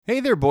Hey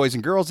there, boys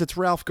and girls. It's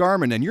Ralph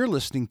Garman, and you're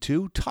listening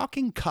to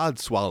Talking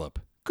Codswallop.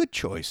 Good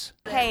choice.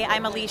 Hey,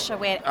 I'm Alicia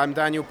Witt. I'm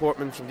Daniel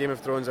Portman from Game of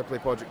Thrones. I play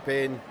Podrick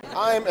Payne.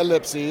 I'm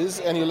Ellipses,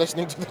 and you're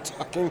listening to the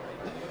Talking...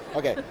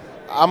 Okay.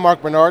 I'm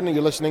Mark Bernard, and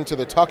you're listening to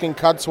the Talking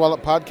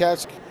Codswallop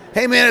podcast.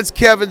 Hey, man, it's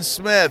Kevin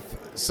Smith,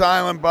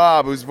 Silent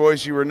Bob, whose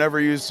voice you were never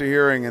used to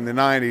hearing in the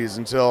 90s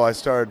until I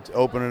started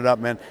opening it up,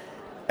 man.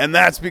 And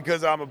that's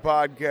because I'm a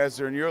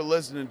podcaster, and you're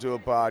listening to a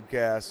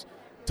podcast,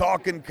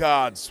 Talking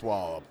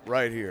Codswallop,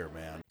 right here,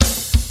 man.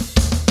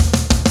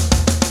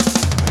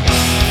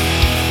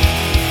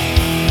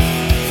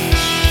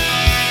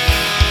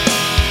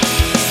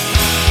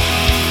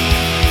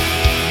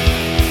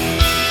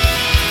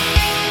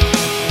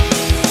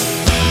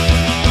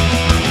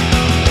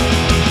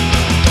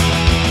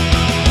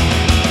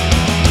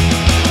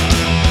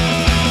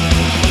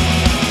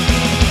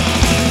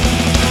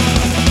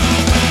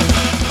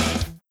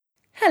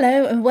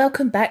 Hello and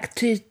welcome back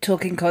to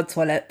Talking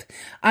Codswallop.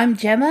 I'm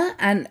Gemma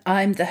and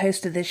I'm the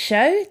host of this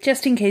show,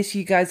 just in case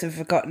you guys have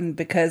forgotten,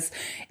 because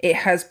it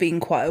has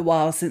been quite a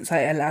while since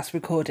I last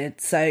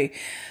recorded. So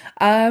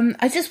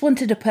I just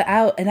wanted to put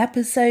out an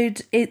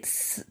episode.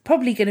 It's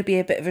probably going to be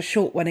a bit of a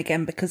short one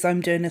again because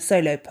I'm doing a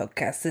solo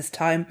podcast this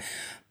time.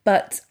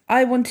 But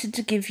I wanted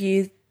to give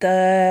you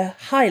the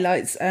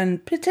highlights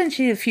and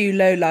potentially a few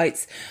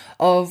lowlights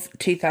of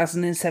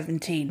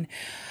 2017.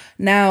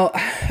 Now,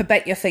 I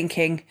bet you're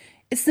thinking,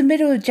 it's the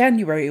middle of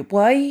January.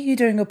 Why are you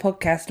doing a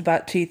podcast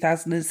about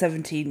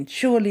 2017?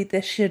 Surely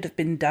this should have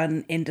been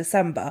done in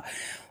December.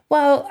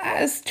 Well,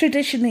 as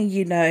traditionally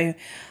you know,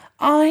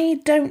 I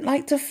don't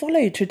like to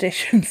follow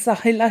traditions.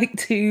 I like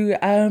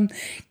to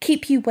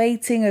keep you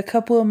waiting a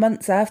couple of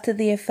months after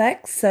the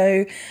effects.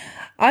 So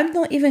I'm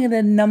not even going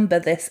to number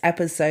this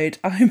episode.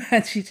 I'm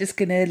actually just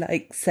going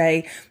to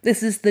say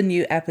this is the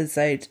new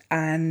episode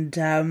and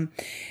go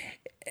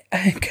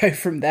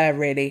from there,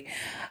 really.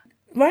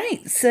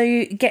 Right,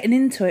 so getting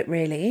into it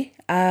really,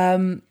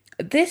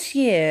 this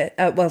year,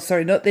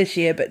 not this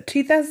year, but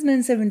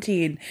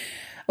 2017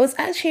 was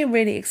actually a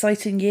really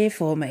exciting year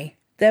for me.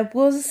 There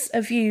was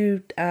a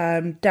few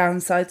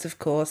downsides, of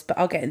course, but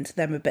I'll get into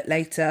them a bit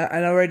later,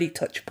 and I'll already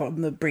touch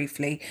upon them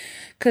briefly,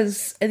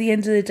 because at the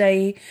end of the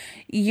day,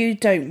 you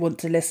don't want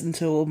to listen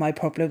to all my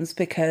problems,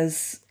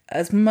 because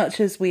as much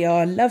as we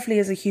are lovely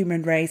as a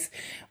human race,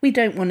 we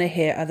don't want to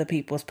hear other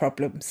people's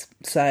problems.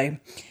 So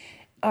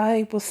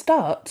I will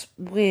start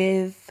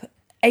with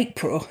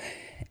April.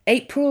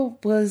 April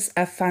was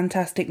a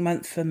fantastic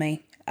month for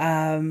me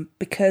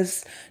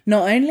because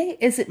not only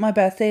is it my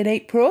birthday in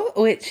April,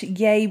 which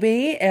yay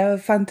me, a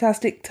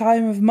fantastic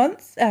time of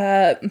month.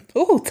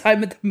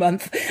 Time of the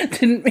month.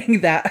 Didn't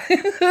ring that.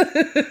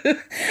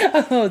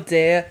 Oh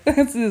dear,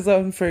 this is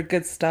on for a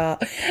good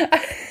start.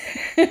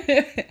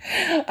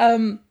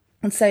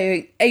 And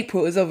so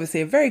April is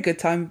obviously a very good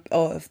time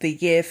of the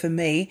year for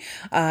me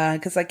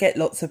because I get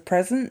lots of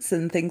presents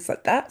and things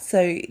like that.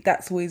 So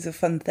that's always a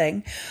fun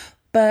thing.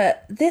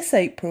 But this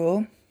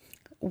April,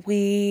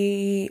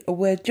 we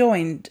were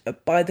joined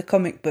by the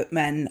comic book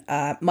men,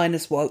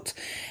 minus Walt,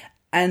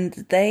 and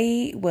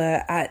they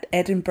were at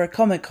Edinburgh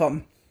Comic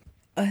Con.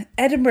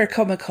 Edinburgh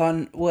Comic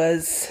Con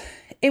was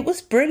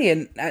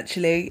brilliant,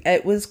 actually.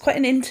 It was quite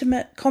an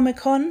intimate Comic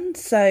Con,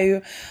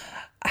 so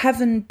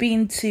having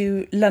been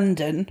to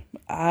London,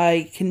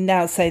 I can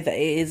now say that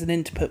it is an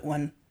intimate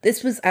one.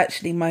 This was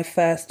actually my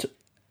first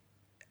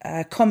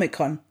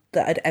Comic-Con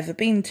that I'd ever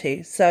been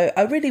to, so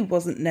I really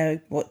wasn't know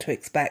what to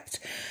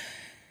expect.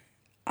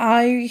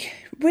 I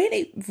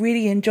really,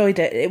 really enjoyed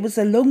it. It was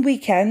a long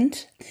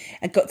weekend.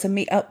 I got to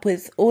meet up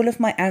with all of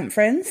my aunt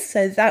friends,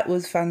 so that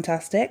was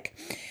fantastic.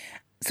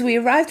 So we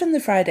arrived on the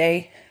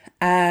Friday,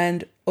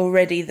 and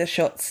already the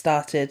shots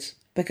started,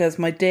 because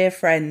my dear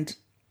friend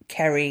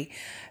Kerry,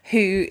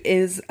 who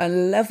is a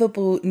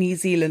lovable New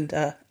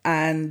Zealander,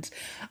 and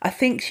I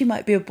think she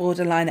might be a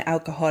borderline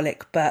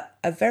alcoholic, but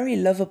a very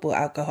lovable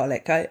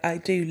alcoholic.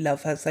 I do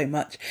love her so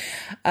much.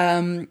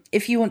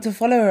 If you want to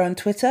follow her on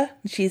Twitter,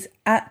 she's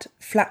at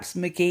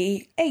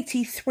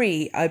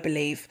FlapsMcGee83, I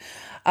believe.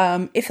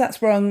 If that's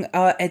wrong,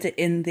 I'll edit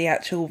in the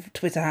actual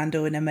Twitter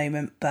handle in a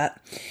moment, but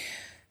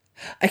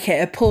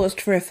okay, I paused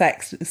for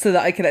effects so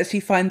that I could actually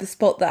find the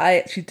spot that I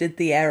actually did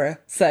the error.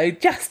 So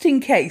just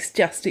in case,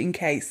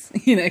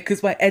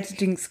 because my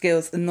editing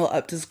skills are not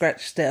up to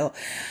scratch still.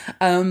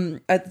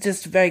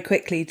 Just very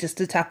quickly, just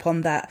to tap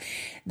on that.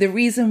 The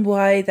reason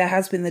why there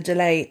has been the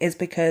delay is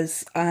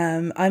because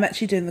I'm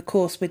actually doing the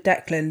course with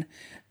Declan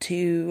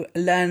to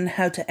learn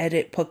how to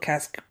edit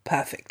podcasts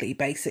perfectly,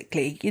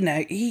 basically.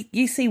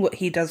 You see what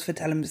he does for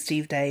Tell 'em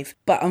Steve Dave.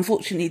 But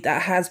unfortunately,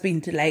 that has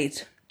been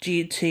delayed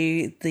due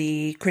to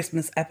the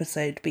Christmas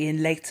episode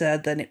being later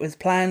than it was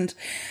planned.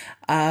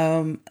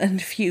 and a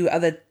few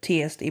other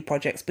TSD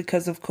projects,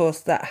 because of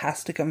course that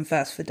has to come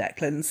first for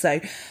Declan. So,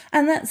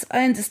 and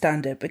I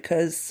understand it,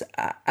 because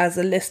as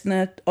a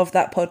listener of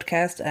that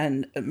podcast,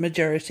 and a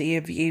majority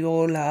of you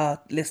all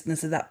are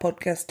listeners of that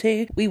podcast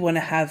too, we want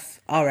to have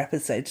our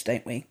episodes,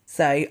 don't we?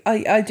 So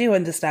I do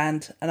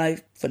understand, and I'm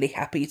fully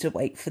happy to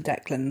wait for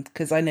Declan,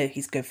 because I know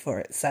he's good for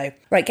it. So,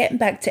 right, getting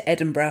back to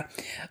Edinburgh,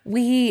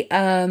 we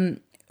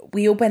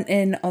all went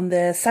in on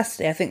the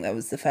Saturday. I think that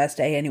was the first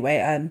day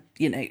anyway.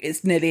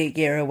 It's nearly a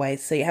year away,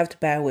 so you have to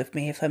bear with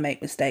me if I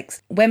make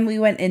mistakes. When we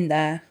went in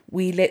there,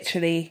 we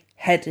literally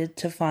headed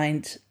to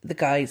find the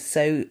guys.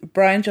 So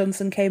Brian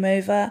Johnson came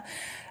over,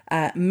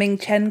 Ming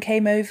Chen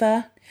came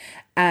over,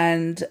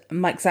 and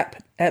Mike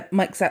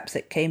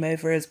Zapsik came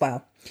over as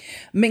well.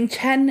 Ming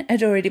Chen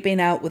had already been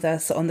out with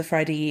us on the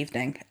Friday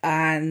evening,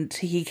 and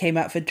he came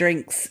out for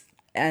drinks,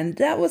 and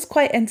that was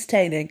quite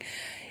entertaining.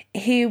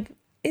 He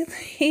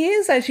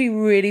is actually a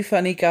really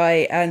funny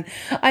guy, and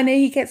I know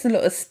he gets a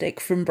lot of stick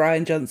from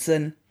Brian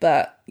Johnson,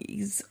 but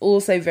he's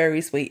also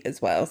very sweet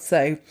as well.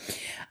 So,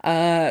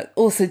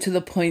 also to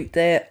the point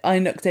that I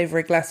knocked over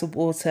a glass of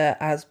water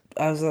as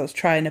I was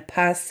trying to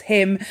pass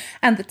him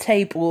and the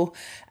table,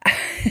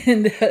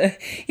 and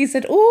he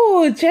said,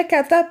 "Oh, check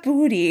out that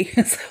booty."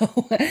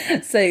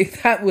 So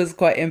that was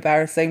quite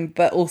embarrassing,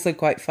 but also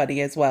quite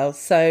funny as well.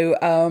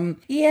 So,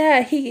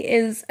 yeah, he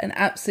is an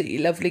absolutely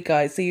lovely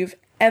guy. So you've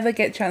ever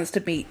get a chance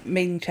to meet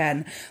Ming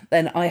Chen,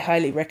 then I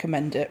highly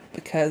recommend it,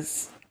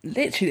 because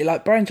literally,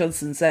 like Brian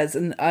Johnson says,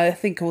 and I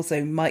think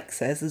also Mike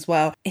says as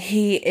well,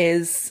 he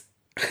is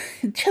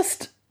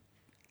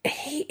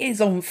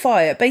on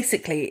fire.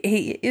 Basically,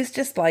 he is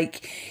just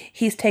like,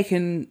 he's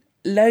taken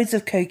loads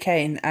of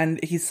cocaine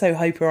and he's so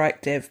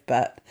hyperactive,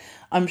 but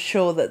I'm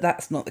sure that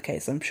that's not the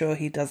case. I'm sure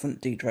he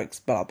doesn't do drugs,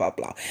 blah, blah,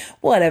 blah.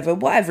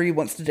 Whatever he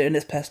wants to do in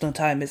his personal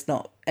time is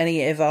not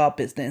any of our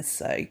business,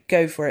 so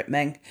go for it,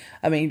 Meng.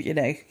 I mean,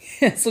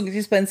 as long as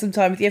you spend some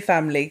time with your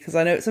family, because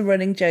I know it's a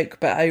running joke,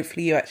 but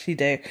hopefully you actually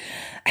do.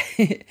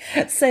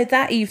 So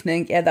that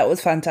evening, yeah, that was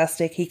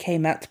fantastic. He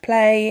came out to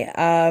play,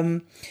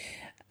 and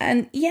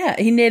yeah,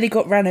 he nearly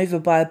got ran over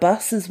by a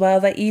bus as well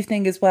that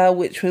evening as well,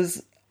 which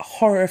was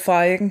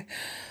horrifying.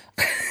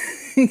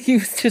 He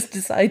was just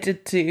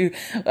decided to,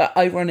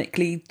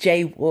 ironically,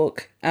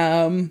 jaywalk.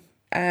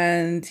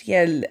 And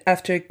yeah,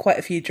 after quite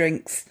a few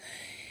drinks,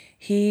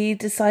 he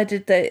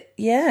decided that,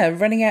 yeah,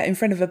 running out in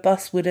front of a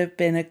bus would have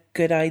been a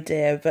good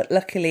idea. But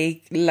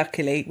luckily,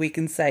 we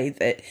can say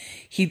that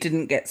he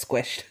didn't get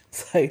squished.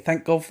 So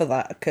thank God for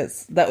that,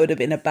 because that would have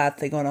been a bad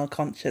thing on our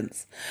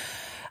conscience.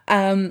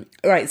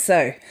 Right,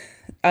 so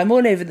I'm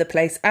all over the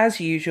place as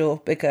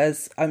usual,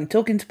 because I'm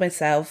talking to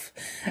myself.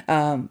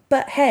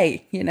 But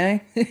hey,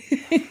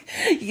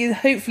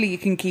 hopefully you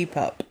can keep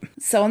up.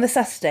 So on the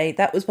Saturday,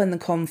 that was when the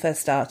con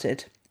first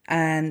started,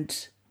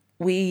 and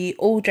we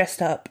all dressed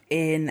up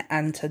in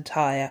ant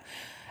attire.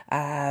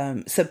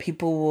 Some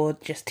people wore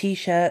just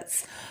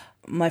t-shirts.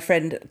 My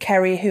friend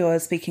Kerry, who I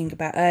was speaking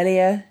about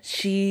earlier,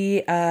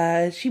 she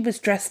was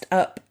dressed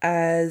up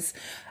as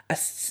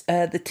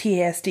the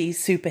TSD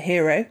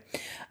superhero,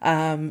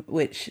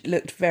 which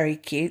looked very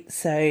cute.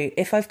 So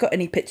if I've got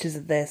any pictures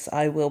of this,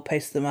 I will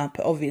post them up.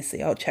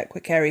 Obviously, I'll check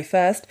with Kerry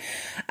first.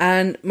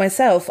 And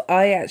myself,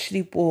 I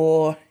actually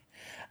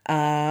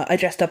I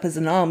dressed up as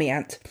an army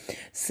ant.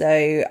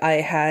 So I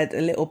had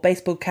a little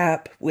baseball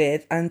cap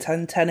with ant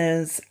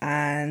antennas,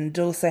 and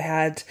also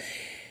had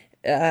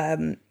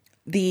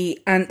the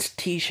ant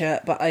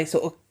t-shirt, but I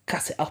sort of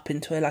cut it up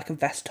into like a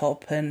vest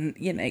top, and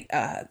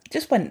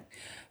just went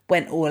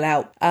all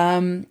out.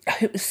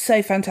 It was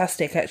so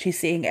fantastic actually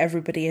seeing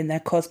everybody in their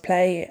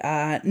cosplay,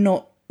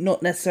 not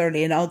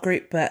necessarily in our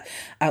group, but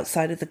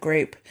outside of the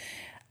group.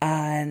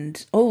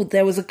 And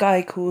there was a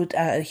guy called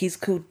he's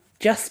called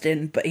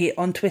Justin, but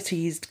on Twitter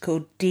he's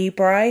called D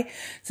Bry,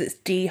 so it's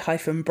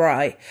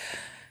D-Bry.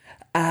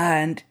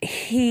 And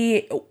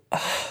his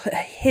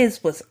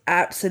was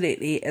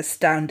absolutely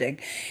astounding.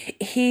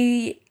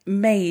 He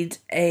made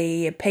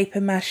a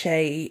paper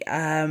mache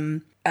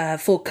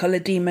Full Colour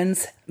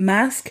Demons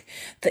mask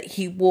that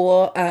he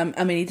wore.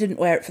 He didn't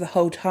wear it for the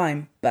whole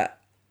time, but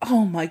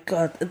oh my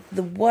God,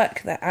 the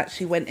work that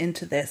actually went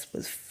into this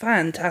was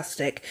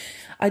fantastic.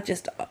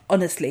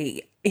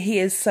 Honestly, he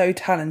is so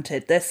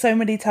talented. There's so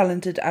many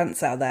talented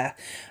ants out there,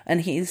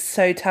 and he's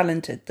so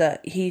talented that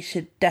he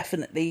should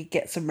definitely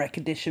get some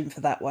recognition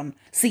for that one.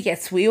 So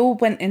yes, we all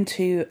went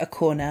into a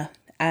corner,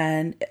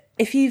 and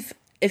if you've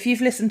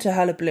listened to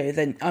Hullabaloo,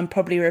 then I'm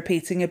probably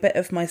repeating a bit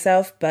of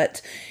myself,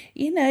 but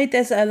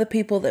there's other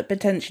people that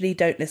potentially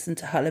don't listen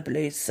to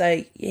Hullabaloo,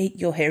 so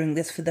you're hearing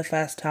this for the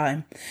first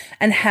time.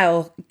 And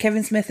hell,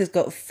 Kevin Smith has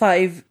got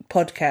 5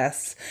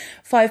 podcasts,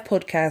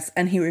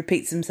 and he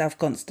repeats himself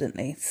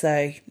constantly,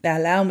 so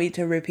allow me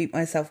to repeat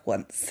myself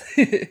once.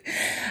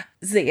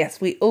 So yes,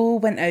 we all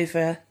went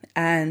over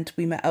and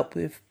we met up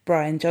with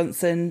Brian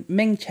Johnson,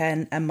 Ming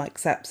Chen and Mike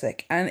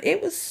Zapsik, and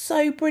it was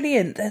so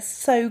brilliant. They're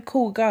so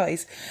cool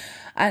guys.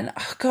 And,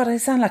 oh God, I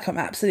sound like I'm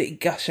absolutely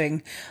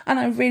gushing. And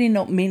I'm really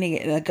not meaning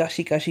it in a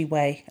gushy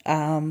way.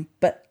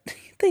 But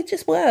they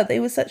just were. They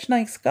were such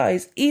nice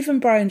guys. Even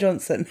Brian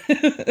Johnson.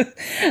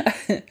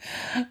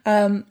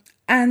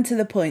 And to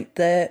the point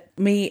that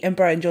me and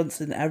Brian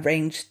Johnson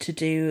arranged to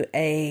do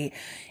a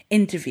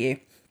interview.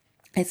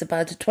 It's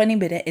about a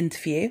 20-minute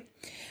interview,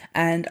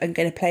 and I'm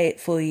going to play it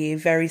for you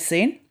very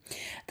soon.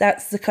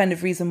 That's the kind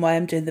of reason why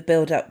I'm doing the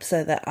build-up,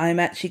 so that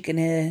I'm actually going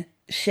to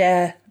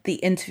share the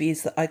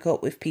interviews that I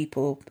got with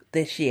people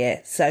this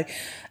year. So,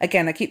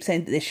 again, I keep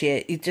saying this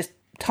year, you just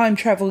time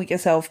travel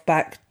yourself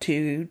back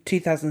to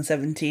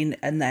 2017,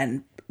 and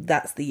then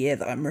that's the year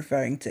that I'm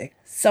referring to.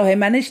 So I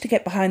managed to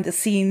get behind the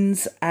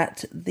scenes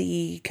at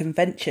the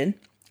convention,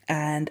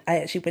 and I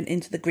actually went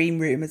into the green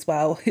room as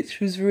well, which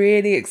was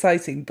really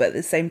exciting, but at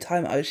the same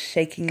time I was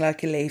shaking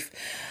like a leaf.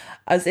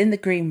 I was in the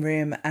green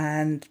room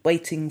and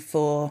waiting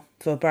for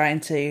Brian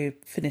to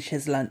finish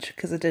his lunch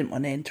because I didn't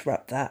want to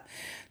interrupt that.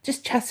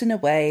 Just chatting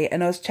away,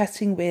 and I was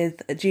chatting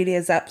with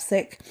Julia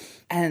Zapsik,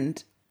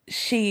 and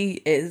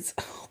she is,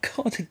 oh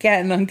God,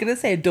 again, I'm going to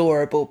say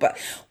adorable, but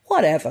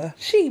whatever.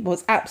 She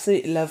was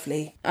absolutely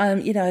lovely.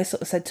 I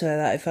sort of said to her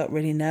that I felt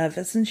really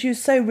nervous, and she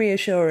was so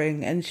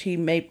reassuring, and she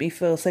made me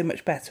feel so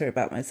much better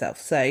about myself.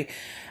 So,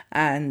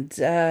 and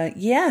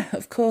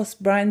of course,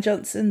 Brian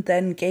Johnson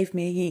then gave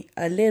me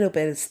a little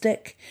bit of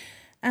stick,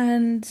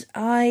 and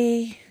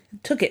I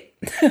took it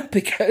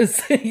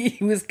because he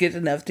was good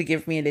enough to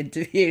give me an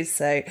interview.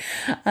 So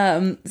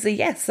I'm going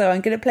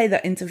to play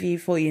that interview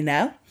for you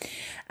now,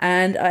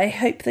 and I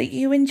hope that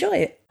you enjoy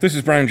it. This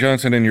is Brian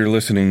Johnson, and you're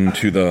listening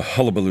to the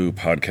Hullabaloo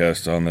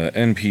podcast on the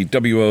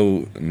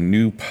NPWO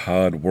New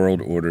Pod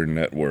World Order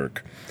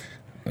Network.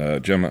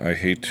 Gemma, I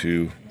hate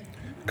to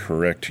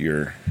correct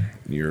your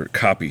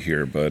copy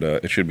here, but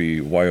it should be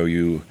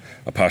YOU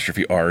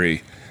apostrophe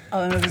RE. Oh,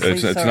 I'm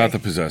it's not the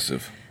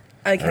possessive.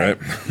 Okay. All right?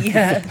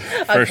 Yeah.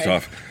 First Okay.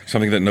 off,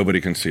 something that nobody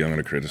can see, I'm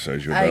going to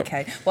criticize you about.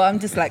 Okay. Well, I'm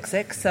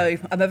dyslexic, so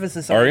I'm ever so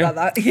sorry Are you?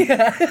 about that.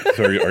 Yeah.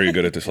 So are you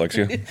good at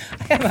dyslexia?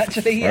 I am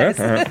actually, yes.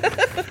 All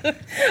right.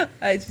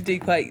 I actually do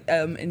quite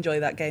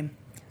enjoy that game.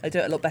 I do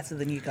it a lot better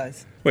than you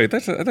guys. Wait,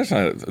 that's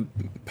not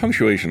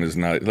punctuation is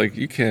not like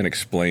you can't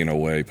explain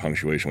away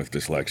punctuation with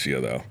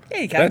dyslexia though. Yeah,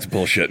 you can. That's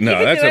bullshit. No, You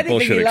can that's do a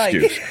bullshit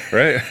anything you like. excuse,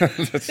 right?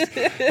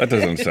 That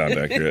doesn't sound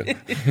accurate.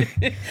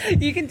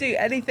 You can do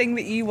anything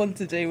that you want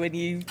to do when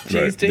you choose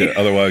Right. to. Yeah,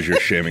 otherwise,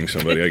 you're shaming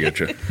somebody. I get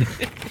you.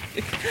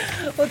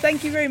 Well,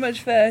 thank you very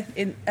much for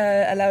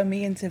allowing me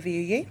to interview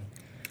you.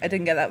 I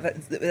didn't get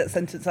that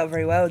sentence out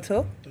very well at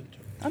all.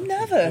 I'm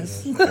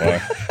nervous. Why?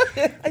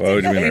 Why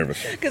would you be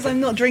nervous? Because I'm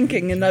not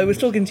drinking, and I was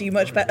talking to you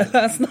much better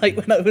last night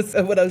when I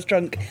was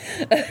drunk.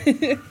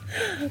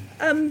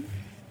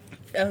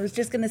 I was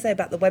just going to say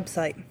about the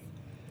website,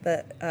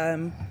 that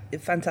the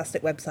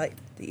fantastic website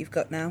that you've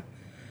got now.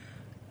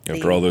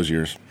 After all those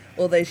years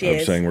Of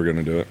saying we're going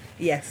to do it,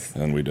 yes,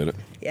 and we did it.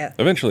 yeah.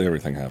 Eventually,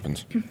 everything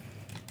happens.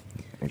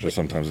 Just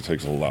sometimes it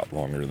takes a lot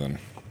longer than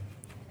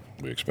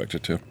we expect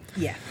it to.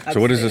 Yeah.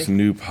 So what is this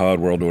absolutely. new pod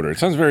world order? It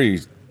sounds very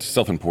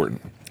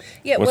self-important.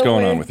 Yeah, What's well,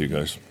 going on we're- with you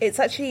guys? It's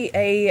actually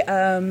a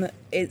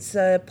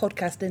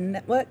podcasting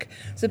network.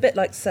 It's a bit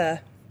like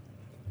Sir.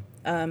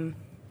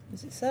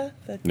 Is it Sir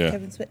for Yeah.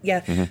 Kevin Smith?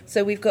 Yeah.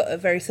 So we've got a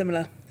very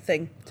similar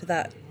thing to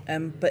that,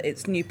 but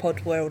it's New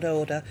Pod World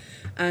Order,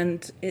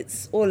 and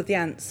it's all of the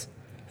ants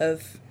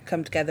have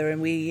come together,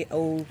 and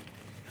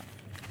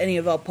any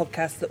of our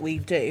podcasts that we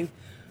do,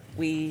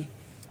 we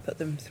put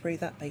them through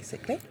that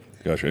basically.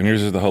 Gotcha. And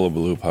yours is the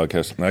Hullabaloo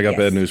podcast. And I got Yes.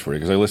 bad news for you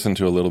because I listened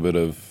to a little bit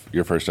of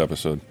your first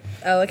episode.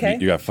 Oh, okay.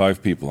 You got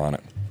 5 people on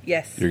it.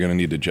 Yes. You're going to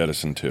need to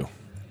jettison 2.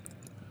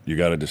 You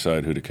got to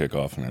decide who to kick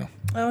off now.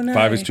 Oh no.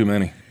 5 is too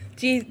many.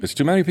 Do you It's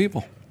too many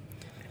people.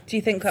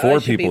 think that 4 I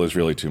should people be... is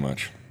really too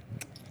much.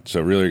 So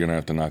really, you're going to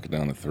have to knock it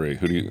down to 3.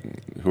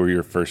 Who are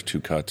your first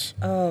 2 cuts?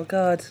 Oh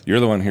God.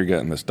 You're the one here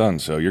getting this done,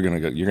 so you're going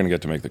to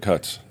get to make the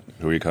cuts.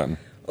 Who are you cutting?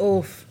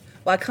 Oof.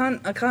 Well, I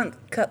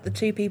can't cut the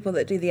 2 people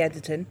that do the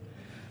editing.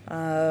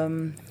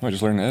 Oh,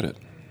 just learn to edit.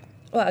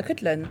 Well, I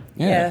could learn.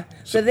 Yeah. Yeah.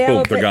 So, they boom,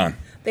 are a they're bit, gone.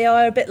 They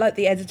are a bit like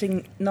the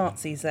editing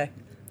Nazis, though.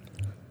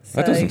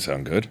 That doesn't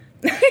sound good.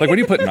 Like when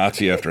you put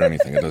Nazi after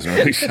anything, it doesn't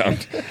really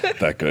sound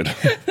that good.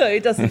 No,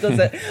 it doesn't, does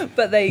it?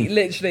 But they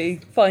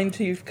literally fine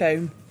tooth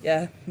comb,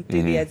 do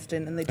the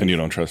editing, and they And you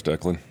don't trust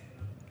Declan?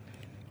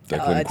 I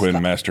Declan just Quinn,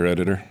 can't- master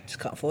editor. just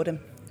can't afford him.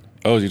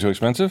 Oh, is he too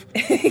expensive?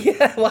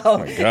 Yeah, well,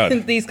 my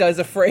God. these guys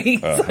are free,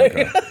 Oh, so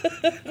okay.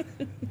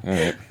 All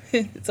right.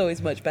 it's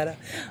always much better.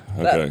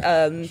 Okay.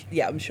 But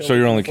yeah, I'm sure. So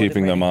you're we can only afford him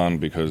keeping them really. on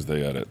because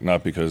they edit,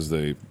 not because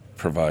they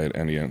provide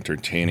any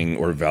entertaining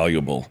or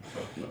valuable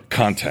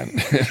content.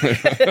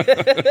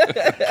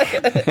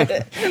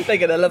 They're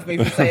gonna love me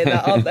for saying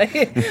that, aren't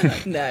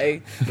they? No,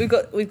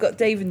 we've got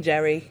Dave and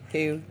Jerry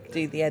who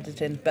do the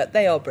editing, but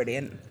they are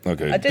brilliant.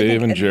 Okay, I don't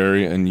Dave think and any-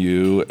 Jerry and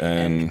you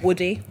and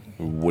Woody,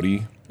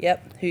 Woody.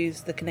 yep,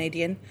 who's the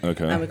Canadian.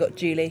 Okay. And we've got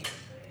Julie,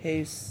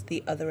 who's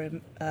the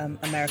other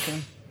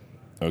American.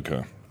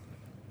 Okay.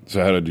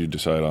 So how did you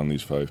decide on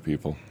these 5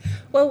 people?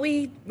 Well,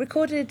 we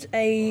recorded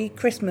a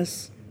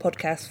Christmas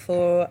podcast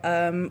for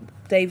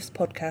Dave's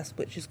podcast,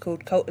 which is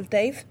called Cult of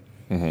Dave.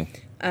 Mm-hmm.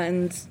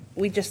 And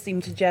we just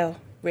seemed to gel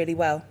really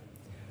well.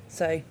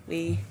 So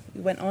we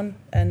went on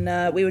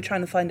and we were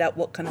trying to find out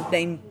what kind of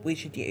name we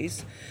should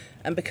use.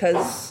 And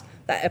because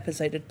that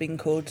episode had been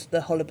called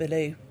The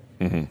Hullabaloo.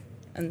 Mm-hmm.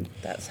 And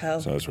that's how...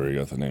 So that's where you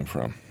got the name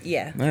from.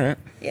 Yeah. All right.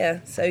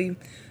 Yeah, so,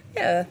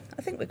 yeah,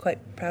 I think we're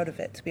quite proud of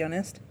it, to be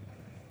honest.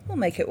 We'll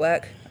make it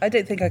work. I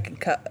don't think I can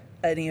cut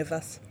any of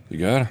us. You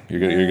got it.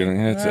 You're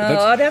gonna.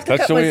 I'd have to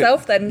cut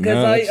myself then,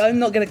 because I'm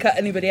not going to cut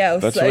anybody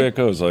else. That's the way it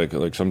goes.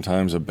 Like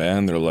sometimes a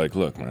band, they're like,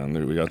 "Look, man,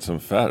 we got some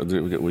fat.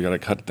 We got to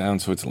cut down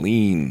so it's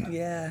lean."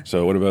 Yeah.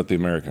 So what about the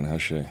American?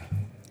 How's she?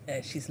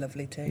 Yeah, she's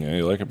lovely too. Yeah,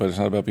 you like it, but it's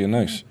not about being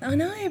nice. I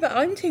know, but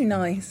I'm too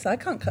nice. I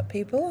can't cut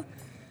people.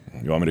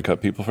 You want me to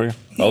cut people for you?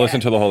 Yeah. I'll listen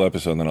to the whole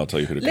episode, and then I'll tell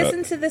you who to cut.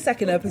 Listen to the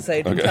second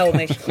episode and Okay. tell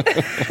me.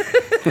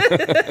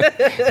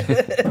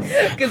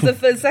 Because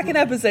the second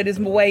episode is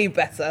way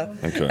better.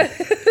 Okay.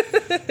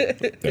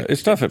 Yeah,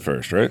 it's tough at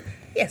first, right?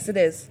 Yes, it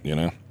is. You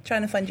know,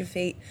 Trying to find your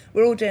feet.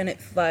 We're all doing it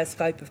via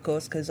Skype, of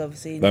course, because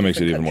obviously... in that makes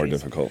it different even more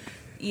countries. difficult.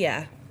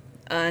 Yeah.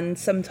 And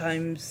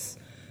sometimes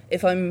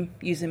if I'm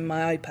using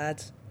my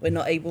iPad,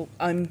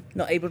 I'm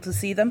not able to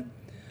see them.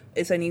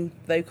 It's only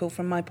vocal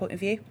from my point of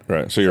view.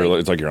 Right. So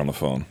it's like you're on the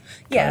phone.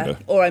 Yeah, kinda,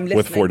 or I'm with 4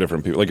 listening.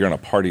 different people. Like you're on a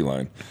party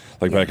line.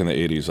 Like back in the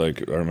 80s,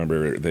 like I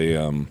remember they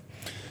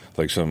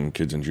like some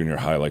kids in junior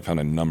high like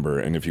found a number,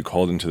 and if you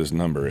called into this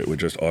number, it would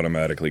just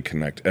automatically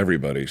connect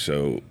everybody.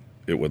 So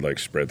it would like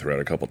spread throughout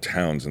a couple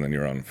towns, and then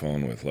you're on the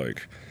phone with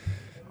like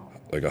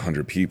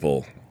 100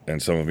 people,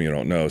 and some of them you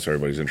don't know, so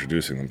everybody's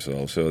introducing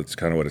themselves. So it's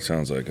kind of what it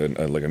sounds like,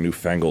 like a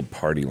newfangled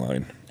party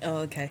line. Oh,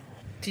 okay.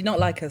 Do you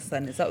not like us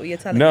then? Is that what you're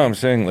telling No, me? I'm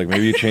saying like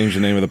maybe you change the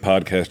name of the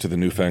podcast to the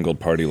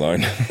newfangled party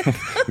line.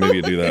 Maybe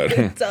you do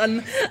that.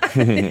 Done.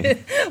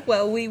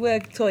 Well, we were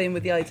toying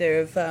with the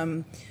idea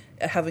of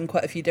having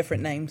quite a few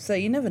different names, so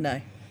you never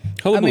know.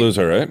 Hullabaloo's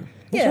all right. It's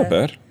Yeah. not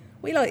bad.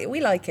 We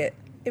like it.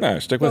 Nah,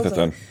 stick with rolls it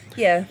then. on.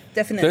 Yeah,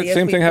 definitely. That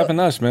same thing happened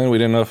to us, man. We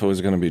didn't know if it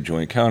was going to be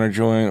joint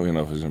counterjoint. We didn't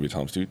know if it was going to be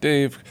Tom, Stu,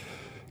 Dave.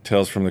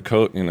 Tales from the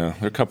Coat. You know,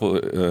 there are a couple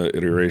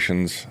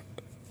iterations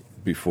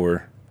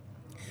before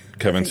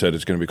Kevin said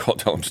it's going to be called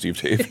Tell 'em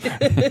Steve Dave.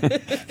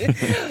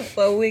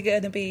 Well, we were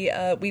going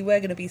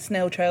to be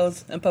Snail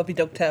Trails and Puppy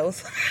Dog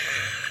Tails.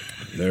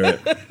 There.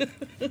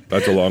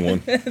 That's a long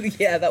one.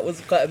 Yeah, that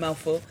was quite a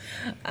mouthful.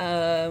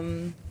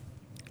 There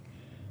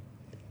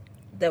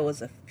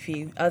was a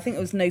few. I think it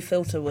was No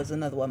Filter was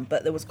another one,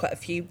 but there was quite a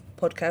few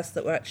podcasts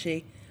that were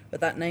actually with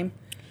that name.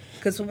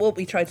 Because what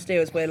we try to do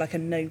is we're like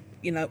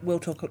we'll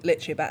talk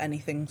literally about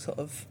anything sort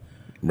of.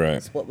 Right.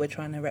 That's what we're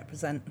trying to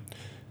represent.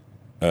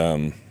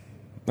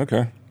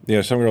 Okay.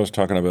 Yeah, some girl was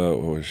talking about,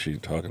 what was she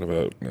talking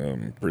about?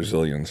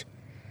 Brazilians.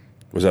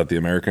 Was that the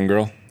American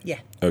girl? Yeah.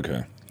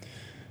 Okay.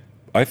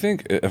 I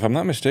think, if I'm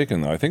not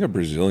mistaken, though, I think a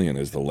Brazilian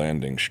is the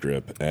landing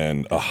strip,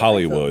 and a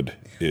Hollywood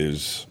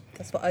is...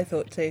 That's what I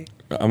thought too.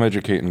 I'm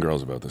educating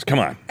girls about this. Come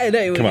on. I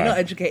know, Come you're on. not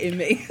educating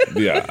me.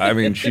 Yeah, I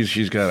mean,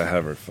 she's got to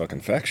have her fucking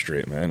facts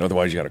straight, man.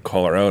 Otherwise, you got to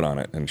call her out on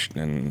it and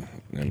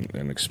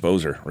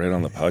expose her right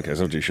on the podcast.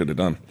 That's what you should have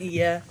done.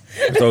 Yeah.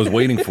 That's what I was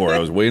waiting for. I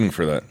was waiting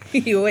for that.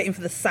 You were waiting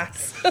for the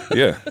sass.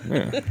 Yeah.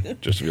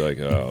 Just to be like,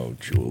 oh,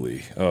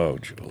 Julie.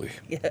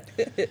 Yeah.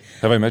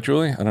 Have I met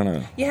Julie? I don't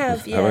know. You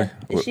have, yeah. Have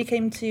I? She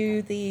came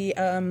to the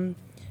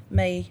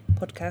May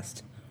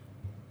podcast.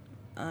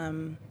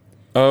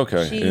 Oh,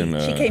 okay. She in,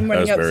 came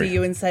running up Asbury. to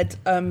you and said,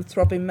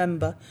 throbbing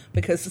member,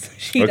 because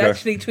she'd Okay.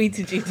 actually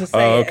tweeted you to say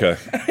Oh, it. okay.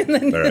 And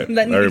then, All right. and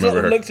then I you sort remember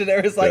of her. looked at her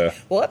and was like, Yeah.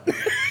 what?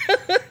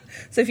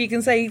 So if you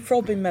can say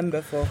throbbing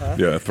member for her.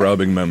 Yeah,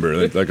 throbbing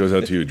member. That goes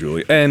out to you,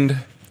 Julie. And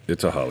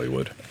it's a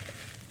Hollywood.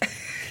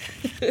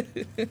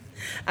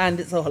 And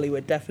it's a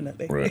Hollywood,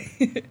 definitely.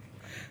 Right.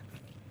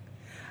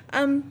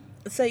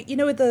 So,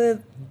 with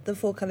the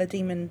 4-colour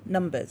demon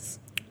numbers,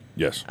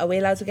 Yes. are we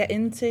allowed to get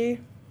into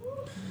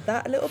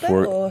that a little bit?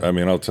 Or? I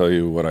mean, I'll tell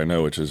you what I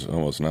know, which is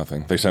almost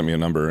nothing. They sent me a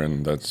number,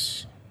 and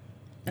that's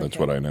Okay.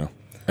 what I know.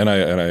 And I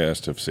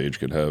asked if Sage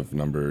could have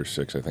number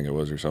 6, I think it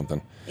was, or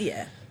something.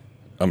 Yeah.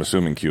 I'm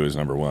assuming Q is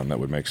number 1. That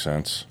would make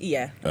sense.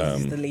 Yeah.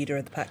 This is the leader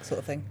of the pack sort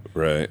of thing.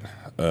 Right.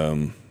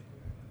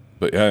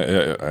 But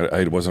yeah,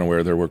 I wasn't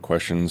aware there were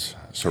questions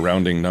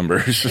surrounding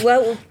numbers.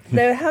 Well,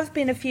 there have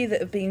been a few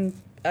that have been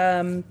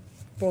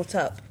brought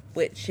up,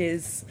 which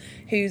is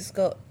who's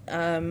got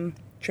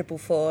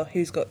 444,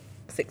 who's got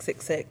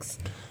 666.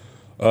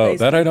 Oh, Those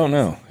that I kind don't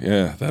of know.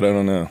 Yeah, that I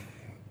don't know.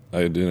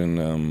 I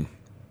didn't.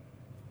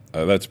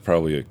 That's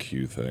probably a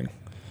Q thing.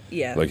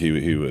 Yeah. Like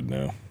he would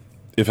know.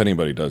 If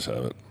anybody does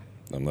have it,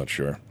 I'm not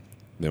sure.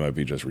 They might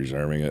be just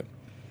reserving it.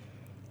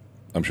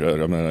 I'm sure.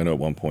 I know at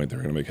one point they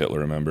were going to make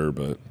Hitler a member,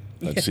 but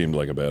that seemed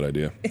like a bad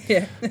idea.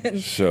 Yeah.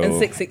 So And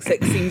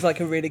 666 seems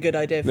like a really good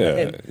idea for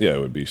him. Yeah, it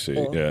would be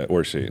Satan.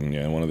 Or Satan.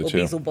 Yeah, one of the Or two.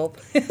 Beelzebub.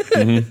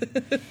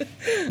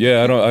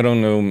 Yeah, I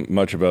don't know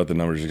much about the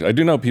numbers. I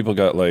do know people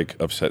got like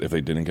upset if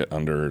they didn't get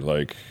under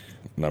like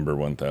number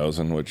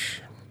 1,000,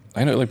 which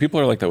I know, like, people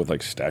are like that with,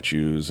 like,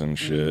 statues and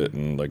shit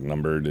and, like,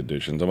 numbered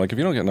editions. I'm like, if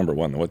you don't get number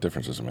 1, then what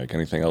difference does it make?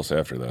 Anything else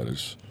after that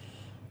is,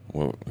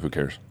 well, who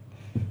cares?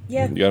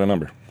 Yeah, You got a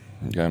number.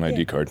 You got an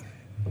ID card.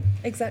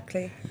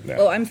 exactly. Yeah.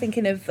 Well, I'm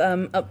thinking of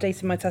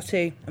updating my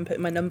tattoo and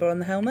putting my number on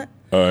the helmet.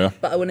 Oh, yeah?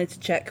 But I wanted to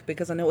check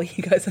because I know what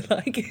you guys are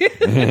like.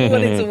 I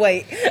wanted to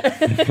wait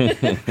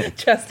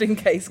just in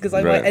case, because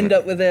I Right. might end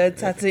up with a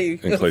tattoo.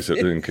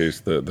 In case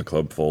the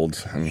club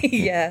folds. And,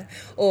 Yeah,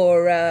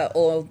 or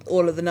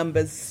all of the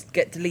numbers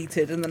get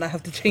deleted and then I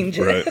have to change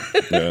it.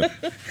 right.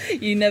 Yeah.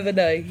 You never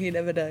know. You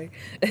never know.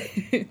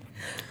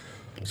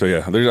 So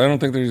yeah, I don't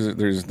think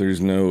there's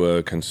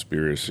no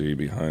conspiracy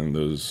behind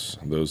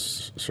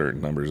those certain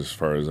numbers as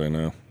far as I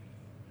know.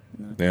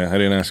 No. Yeah, I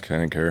didn't ask. I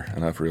didn't care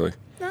enough, really.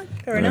 No,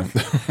 fair enough.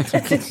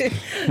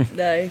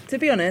 No, to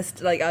be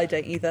honest, like I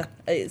don't either.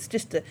 It's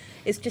just a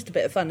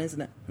bit of fun,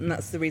 isn't it? And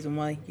that's the reason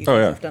why you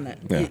guys have done it.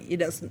 Yeah.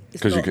 It's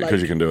Because not like,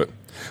 you can do it.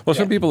 Well,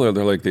 some Yeah. people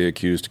they're like they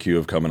accused Q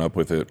of coming up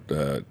with it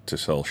to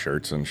sell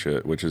shirts and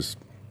shit, which is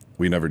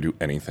we never do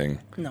anything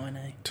No, I know.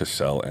 to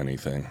sell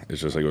anything.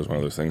 It's just like it was one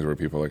of those things where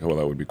people are like, oh, well,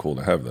 that would be cool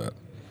to have that.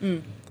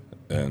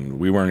 And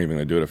we weren't even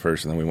going to do it at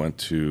first, and then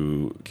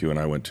Q and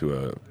I went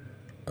to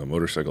a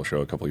motorcycle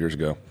show a couple years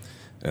ago,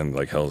 and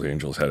like Hell's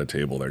Angels had a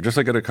table there, just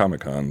like at a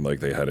Comic-Con,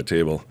 like they had a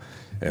table,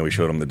 and we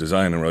showed them the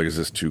design, and we're like, is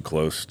this too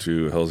close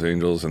to Hell's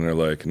Angels? And they're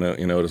like, no,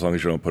 you know, as long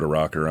as you don't put a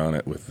rocker on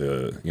it with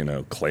the, you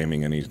know,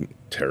 claiming any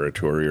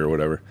territory or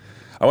whatever.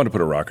 I want to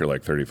put a rocker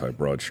like 35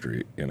 Broad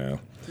Street, you know.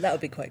 That would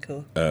be quite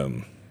cool.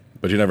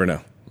 But you never know.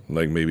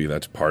 Like maybe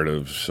that's part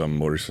of some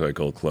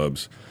motorcycle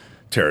club's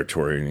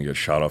territory and you get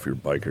shot off your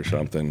bike or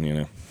something, you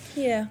know.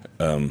 Yeah.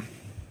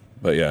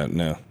 But yeah,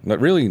 no.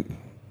 Not really.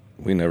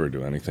 We never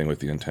do anything with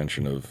the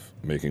intention of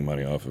making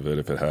money off of it.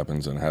 If it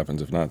happens, then it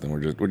happens. If not, then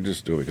we're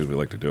just doing it because we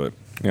like to do it.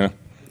 You know?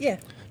 Yeah.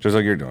 Just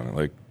like you're doing it.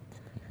 Like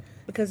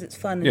Because it's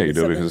fun. Yeah, and you do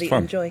it something because that it's you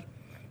fun. enjoy.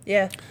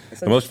 Yeah.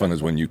 the most fun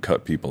is when you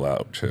cut people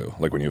out too.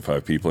 Like when you have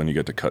 5 people and you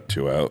get to cut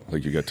 2 out.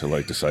 Like you get to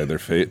like decide their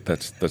fate.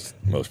 That's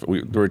most.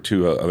 There were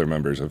 2 other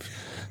members of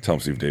Tell 'em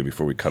Steve Day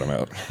before we cut them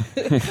out.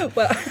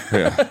 Well,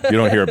 Yeah, you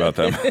don't hear about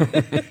them.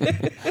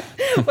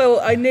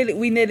 well,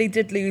 we nearly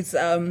did lose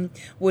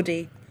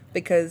Woody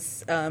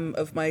because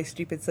of my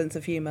stupid sense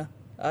of humour.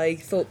 I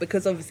thought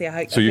because obviously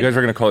So you guys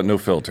are going to call it No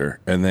Filter,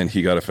 and then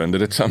he got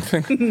offended at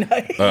something?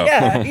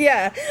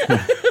 Yeah.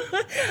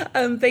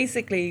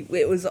 Basically,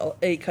 it was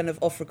a kind of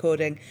off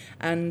recording,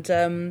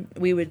 and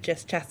we were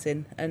just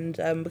chatting, and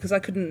because I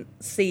couldn't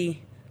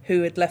see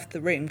who had left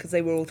the room because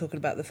they were all talking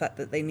about the fact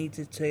that they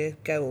needed to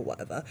go or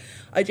whatever,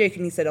 I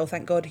jokingly said, "Oh,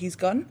 thank God he's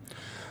gone."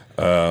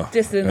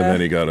 Just And then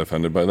he got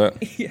offended by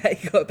that? yeah,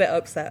 he got a bit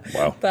upset.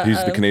 Wow. But,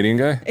 He's the Canadian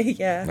guy?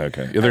 Yeah.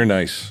 Okay. Yeah, they're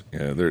nice.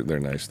 Yeah, they're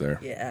nice there.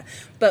 Yeah,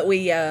 but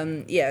we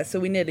so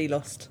we nearly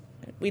lost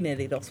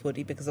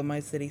Woody because of my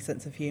silly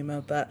sense of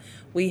humour, but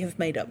we have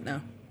made up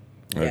now.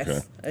 Yes, Okay.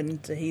 and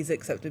he's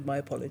accepted my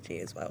apology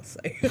as well, so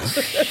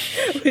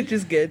which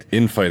is good.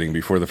 Infighting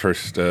before the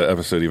first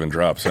episode even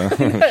drops, huh?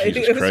 It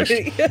Jesus was Christ.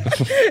 really,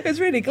 it's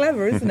really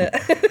clever, isn't it?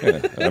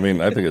 Yeah. I mean,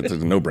 I think it's a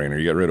no-brainer.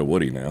 You get rid of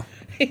Woody now,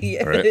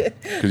 Yeah. right?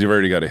 Because you've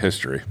already got a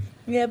history.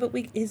 Yeah, but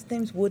his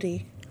name's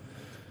Woody.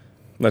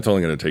 That's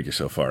only going to take you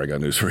so far. I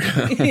got news for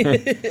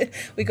you.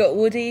 We got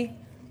Woody,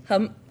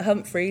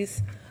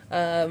 Humphreys,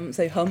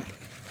 so Hump.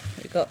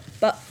 We got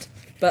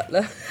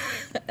Butler,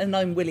 and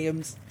I'm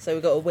Williams, so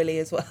we got a Willie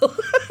as well.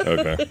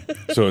 Okay.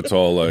 So it's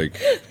all like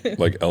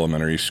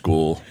elementary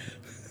school,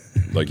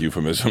 like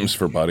euphemisms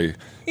for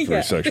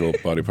Yeah. sexual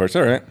body parts.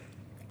 All right.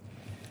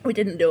 We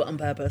didn't do it on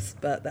purpose,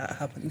 but that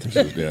happened.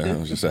 Yeah, it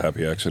was just a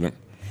happy accident.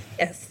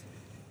 Yes.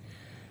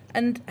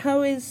 And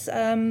how is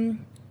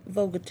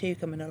Vulgar 2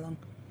 coming along?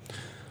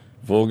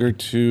 Vulgar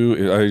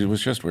 2, I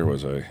was just, where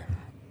was I?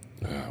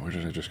 Where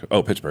did I just go?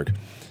 Oh, Pittsburgh.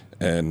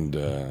 And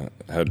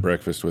had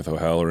breakfast with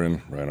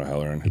Ryan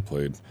O'Halloran, who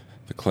played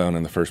the clown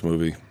in the first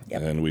movie.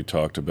 Yep. And we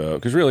talked about,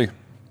 because really,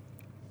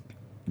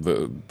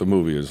 the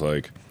movie is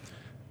like,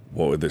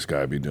 what would this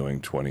guy be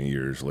doing 20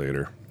 years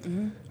later?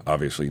 Mm-hmm.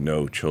 Obviously,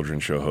 no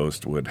children's show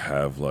host would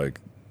have like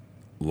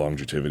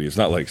longevity. It's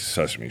not like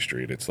Sesame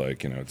Street. It's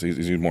like,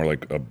 he's more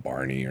like a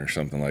Barney or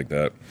something like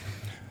that.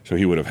 So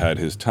he would have had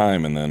his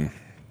time and then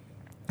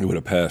it would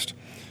have passed.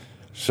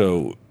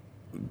 So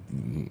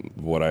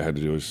what I had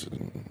to do is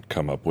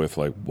come up with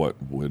like, what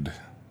would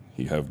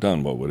he have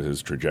done? What would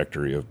his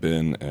trajectory have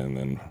been? And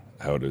then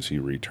how does he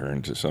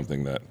return to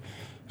something that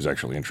is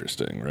actually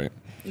interesting, right?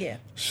 Yeah.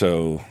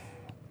 So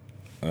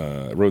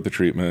I wrote the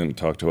treatment,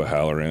 talked to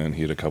O'Halloran.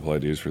 He had a couple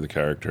ideas for the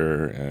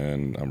character,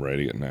 and I'm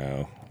writing it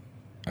now.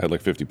 I had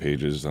like 50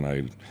 pages, and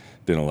I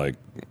didn't like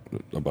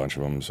a bunch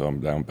of them, so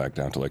I'm back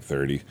down to like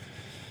 30.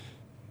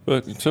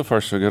 But so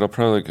far, so good. I'll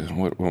probably,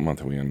 what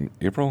month are we in?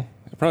 April?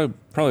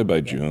 Probably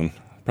by June.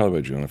 Probably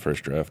by June, the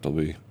first draft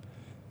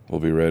will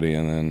be ready,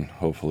 and then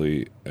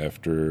hopefully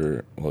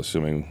after,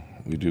 assuming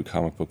we do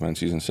Comic Book Men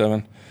Season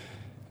 7,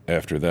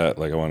 after that,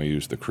 like I want to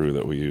use the crew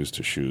that we used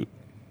to shoot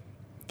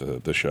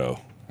the show.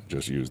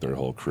 Just use their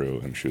whole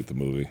crew and shoot the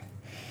movie.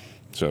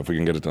 So if we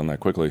can get it done that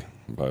quickly,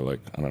 by like,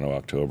 I don't know,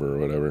 October or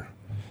whatever,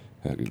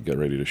 get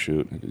ready to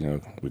shoot. You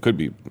know, we could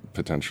be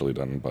potentially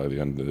done by the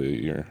end of the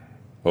year.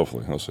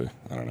 Hopefully, we'll see.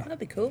 I don't know. That'd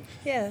be cool.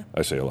 Yeah.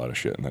 I say a lot of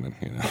shit, and then,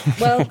 you know.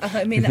 Well,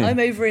 I mean, I'm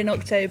over in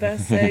October,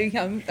 so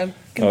I'm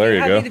there you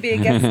happy go. to be a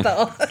guest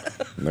star.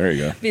 There you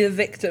go. Be a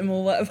victim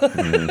or whatever.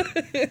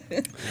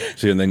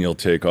 See, and then you'll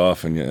take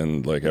off,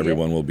 and like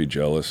everyone will be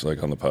jealous.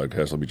 Like on the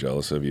podcast, will be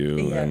jealous of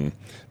you, Yeah. and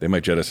they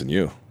might jettison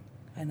you.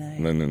 I know.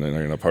 And then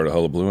they're not part of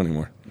Hullabaloo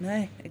anymore.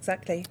 No,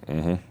 exactly.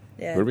 Mm-hmm.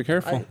 Yeah. Better be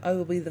careful. I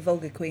will be the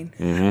vulgar queen.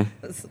 Mm-hmm.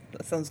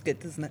 That sounds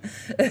good, doesn't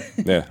it?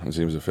 Yeah, it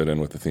seems to fit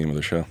in with the theme of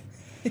the show.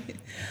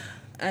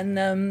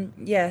 And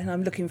yeah,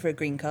 I'm looking for a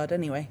green card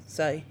anyway.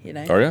 So you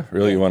know. Are you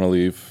really? You want to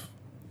leave?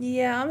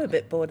 Yeah, I'm a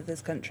bit bored of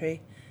this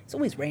country. It's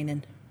always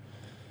raining.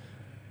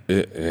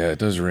 Yeah, it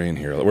does rain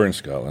here. We're in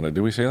Scotland.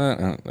 Did we say that?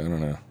 I don't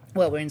know.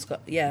 Well, we're in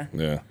Scotland. Yeah.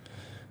 Yeah.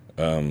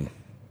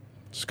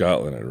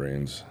 Scotland, it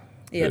rains.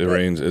 Yeah, it but-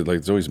 rains.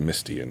 It's always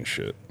misty and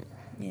shit,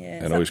 Yeah.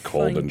 it's and that always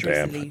cold fine and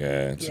damp. drizzly-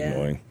 Yeah, it's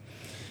annoying.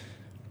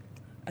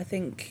 I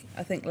think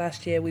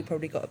last year we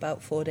probably got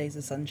about 4 days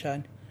of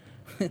sunshine.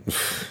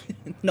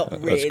 Not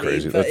really. That's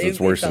crazy. But That's it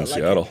worse than felt like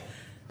Seattle.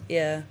 it.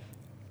 Yeah.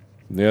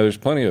 Yeah, there's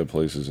plenty of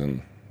places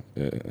in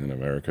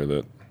America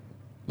that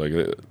like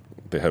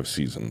they have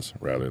seasons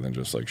rather than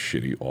just like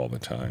shitty all the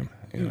time,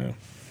 you know.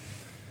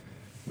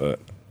 But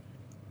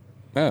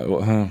yeah,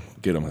 well,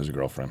 Gidim has a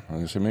girlfriend. I was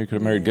gonna say maybe you could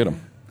have married Gidim.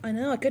 I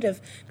know I could have,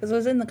 because I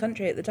was in the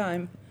country at the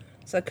time,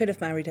 so I could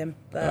have married him,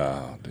 but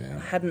Oh I damn!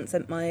 hadn't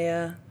sent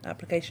my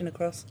application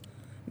across.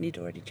 And you'd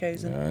already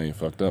chosen. Yeah, you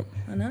fucked up.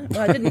 I know.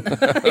 Well, I didn't.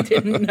 I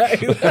didn't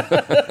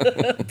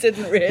know.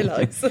 Didn't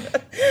realise.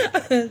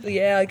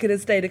 Yeah, I could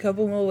have stayed a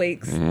couple more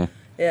weeks. Mm-hmm.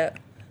 Yeah,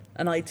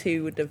 and I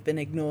too would have been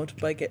ignored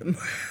by Gidim.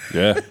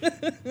 Yeah,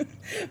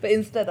 But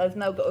instead, I've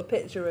now got a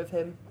picture of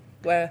him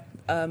where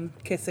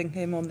kissing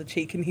him on the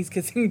cheek and he's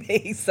kissing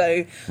me.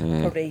 So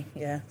probably,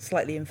 yeah,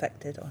 slightly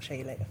infected. I'll show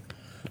you later.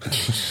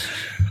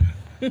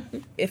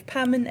 If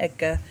Pam and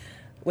Edgar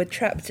were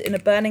trapped in a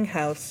burning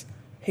house,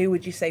 who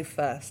would you save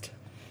first?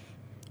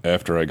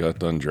 after I got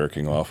done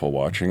jerking off while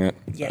watching it,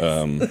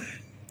 Yes.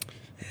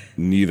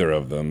 neither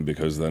of them,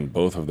 because then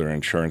both of their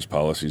insurance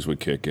policies would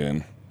kick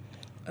in.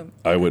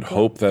 I would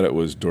hope that it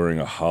was during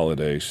a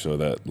holiday so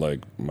that, like,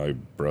 my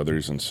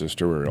brothers and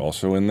sister were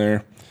also in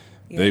there.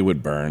 Yeah. They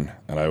would burn,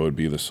 and I would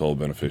be the sole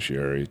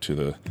beneficiary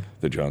to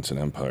the Johnson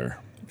Empire.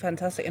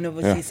 Fantastic. And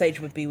obviously, Yeah. Sage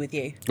would be with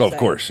you. Oh, of so-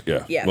 course,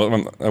 yeah. Yeah.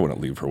 Well, I wouldn't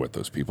leave her with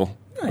those people.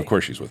 No. Of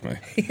course she's with me.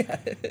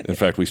 In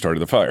fact, we started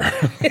the fire.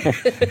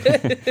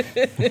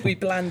 We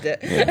planned it.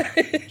 Yeah.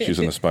 She's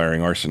an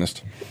aspiring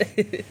arsonist.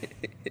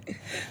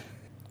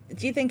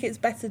 Do you think it's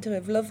better to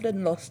have loved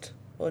and lost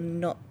or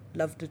not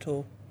loved at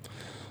all?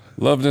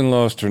 Loved and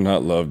lost or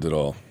not loved at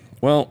all?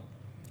 Well,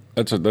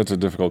 that's a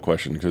difficult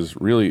question, because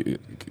really,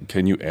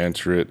 can you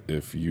answer it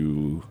if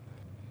you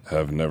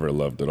have never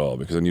loved at all?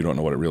 Because then you don't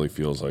know what it really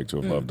feels like to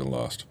have loved and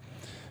lost.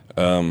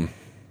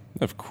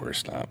 Of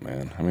course not,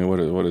 man. I mean,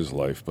 what is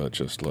life but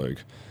just like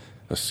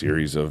a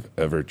series of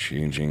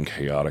ever-changing,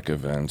 chaotic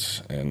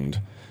events and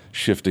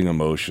shifting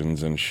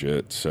emotions and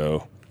shit?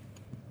 So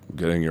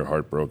getting your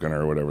heart broken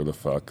or whatever the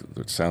fuck,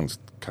 it sounds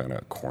kind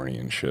of corny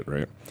and shit,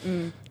 right?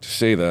 To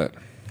say that,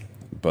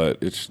 but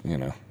it's, you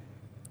know,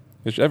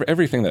 it's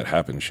everything that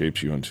happens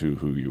shapes you into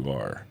who you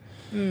are.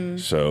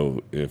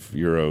 So if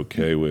you're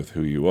okay with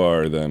who you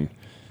are, then,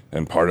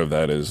 and part of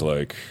that is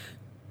like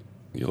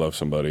you love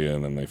somebody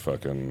and then they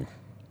fucking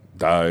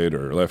died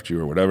or left you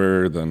or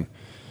whatever, then,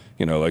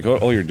 you know, like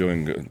all you're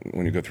doing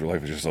when you go through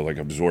life is just like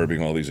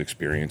absorbing all these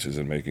experiences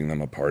and making them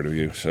a part of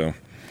you. So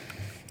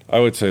I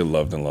would say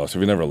loved and lost. If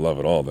you never love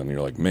at all, then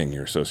you're like Ming,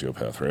 you're a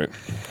sociopath, right?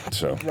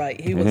 So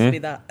Right. Who wants to be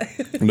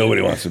that?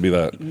 nobody wants to be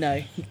that.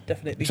 No,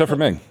 definitely. Except for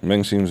not. Ming.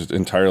 Ming seems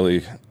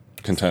entirely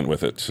content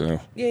with it, so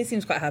Yeah, he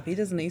seems quite happy,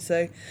 doesn't he?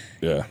 So,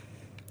 yeah.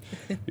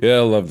 Yeah,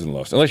 loved and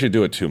lost. Unless you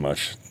do it too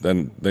much,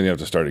 then you have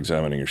to start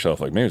examining yourself.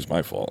 Like, maybe it's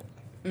my fault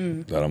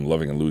that I'm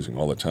loving and losing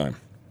all the time,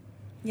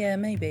 yeah,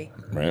 maybe.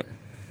 right?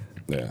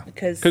 Yeah,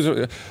 Because-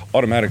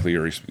 automatically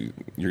you're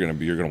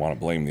gonna want to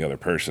blame the other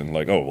person.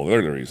 Like, oh, well,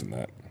 they're the reason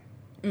that.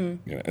 You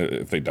know,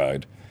 if they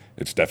died,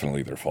 it's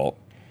definitely their fault.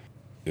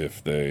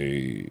 If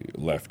they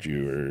left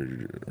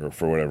you or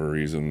for whatever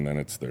reason, then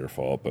it's their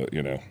fault. But,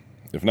 you know,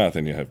 if not,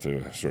 then you have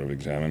to sort of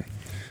examine,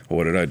 well,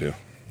 what did I do?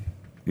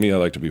 Me, I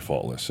like to be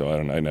faultless, so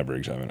I never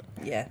examine it.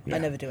 Yeah, Yeah. I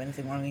never do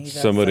anything wrong either.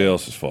 Somebody so-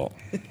 else's fault.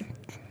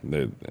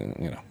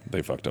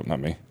 They fucked up, not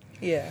me.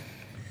 Yeah.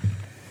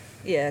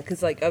 Yeah,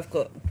 because like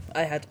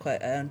I had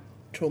quite a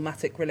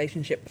traumatic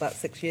relationship about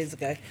 6 years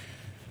ago,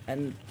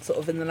 and sort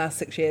of in the last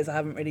 6 years I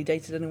haven't really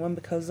dated anyone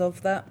because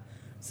of that.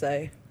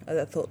 So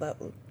I thought that,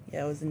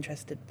 I was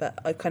interested, but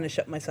I kind of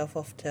shut myself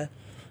off to.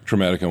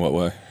 Traumatic in what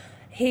way?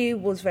 He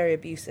was very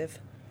abusive,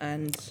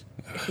 and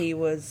he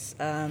was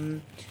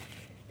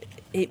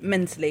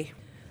mentally,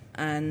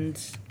 and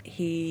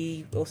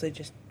he also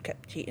just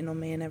kept cheating on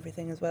me and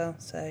everything as well.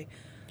 So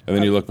And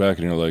then you look back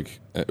and you're like,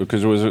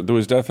 because there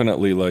was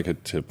definitely like a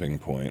tipping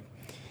point.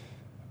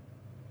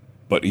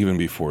 But even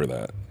before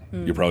that,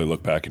 You probably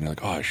look back and you're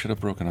like, oh, I should have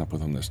broken up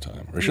with him this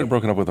time, or I should have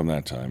broken up with him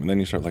that time, and then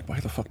you start like, why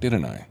the fuck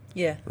didn't I?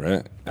 Yeah.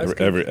 Right.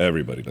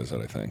 Everybody does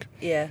that, I think.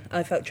 Yeah,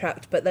 I felt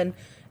trapped, but then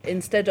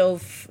instead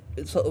of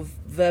sort of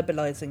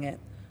verbalizing it,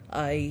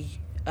 I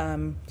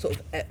sort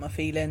of ate my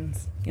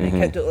feelings,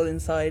 kept it all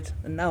inside,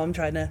 and now I'm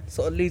trying to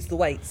sort of lose the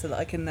weight so that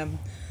I can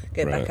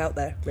get back out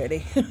there,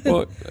 really.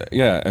 Well,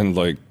 yeah, and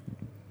like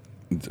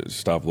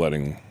stop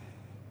letting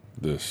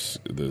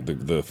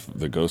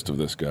the ghost of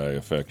this guy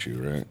affect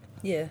you, right?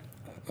 Yeah,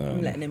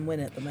 I'm letting him win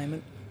at the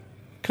moment.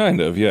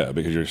 Kind of, yeah,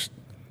 because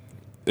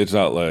it's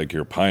not like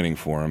you're pining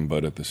for him,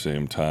 but at the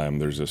same time,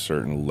 there's a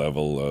certain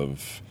level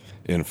of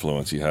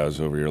influence he has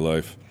over your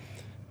life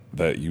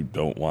that you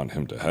don't want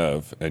him to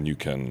have, and you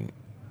can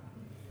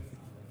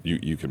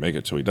make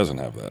it so he doesn't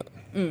have that.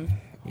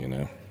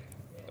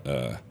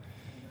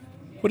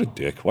 What a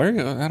dick. Why are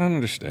you? I don't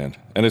understand.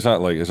 And it's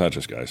not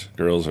just guys.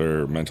 Girls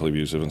are mentally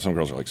abusive, and some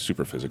girls are like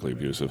super physically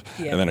abusive.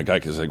 Yeah. And then a guy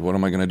is like, what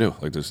am I going to do?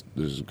 Like this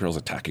girl's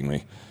attacking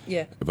me.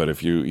 Yeah. But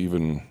if you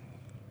even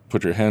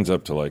put your hands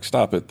up to like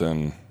stop it,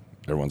 then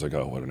everyone's like,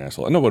 oh, what an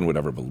asshole. And no one would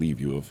ever believe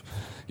you if,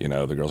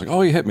 the girl's like, oh,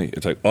 he hit me.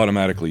 It's like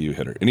automatically you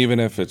hit her. And even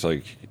if it's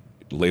like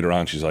later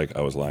on she's like,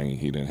 I was lying,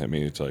 he didn't hit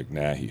me. It's like,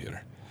 nah, he hit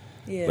her.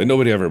 Yeah. Like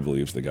nobody ever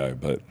believes the guy,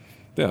 but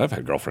yeah, I've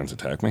had girlfriends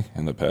attack me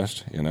in the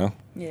past,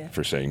 Yeah.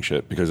 for saying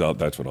shit, because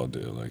that's what I'll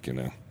do, like,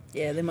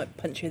 Yeah, they might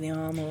punch you in the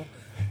arm or...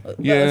 Well,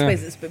 Yeah. I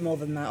suppose it's a bit more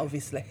than that,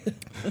 obviously.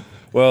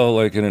 Well,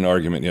 like in an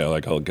argument, yeah,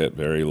 like I'll get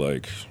very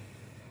like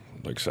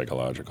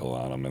psychological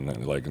on them, and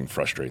then and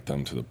frustrate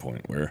them to the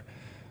point where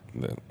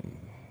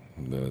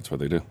that's what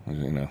they do.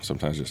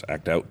 Sometimes just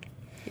act out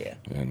Yeah.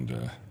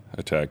 and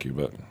attack you,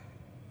 but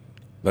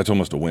that's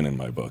almost a win in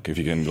my book. If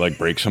you can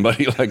break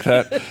somebody like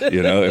that,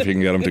 if you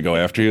can get them to go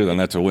after you, then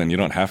that's a win. You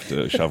don't have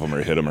to shove them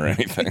or hit them or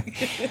anything.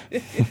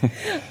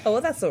 Oh,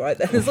 well, that's all right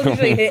then. As long as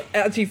you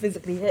actually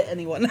physically hit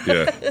anyone,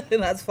 Yeah.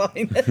 then that's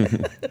fine.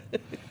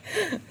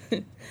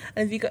 And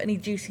have you got any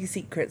juicy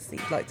secrets that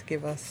you'd like to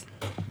give us?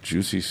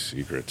 Juicy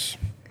secrets.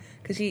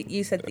 Because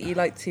you said that you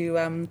like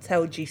to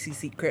tell juicy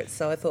secrets,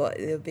 so I thought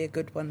it would be a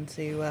good one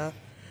to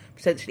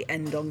potentially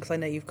end on, because I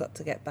know you've got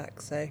to get back,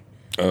 so...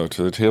 Oh,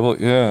 to the table?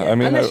 Yeah, I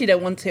mean... Unless you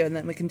don't want to, and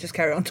then we can just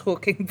carry on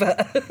talking,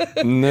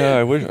 but... No,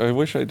 I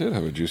wish I did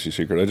have a juicy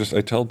secret. I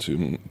tell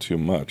too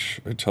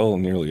much. I tell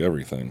nearly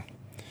everything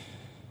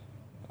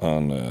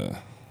on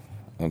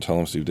Tell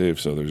 'em Steve Dave,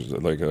 so there's,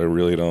 I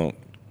really don't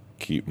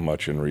keep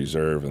much in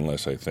reserve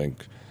unless I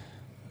think,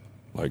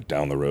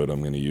 down the road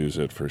I'm going to use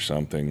it for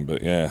something.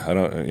 But yeah, I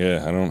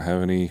don't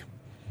have any...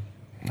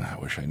 I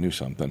wish I knew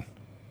something.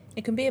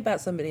 It can be about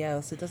somebody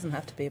else. It doesn't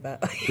have to be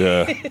about...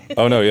 Yeah.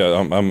 Oh, no, yeah,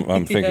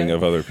 I'm thinking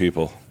of other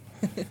people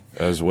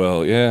as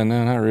well. Yeah,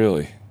 no, not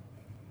really.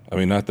 I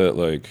mean, not that,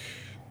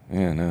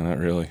 yeah, no, not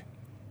really.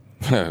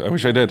 I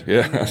wish I did.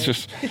 Yeah, it's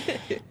just...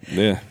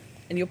 Yeah.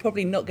 And you're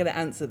probably not going to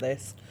answer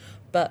this,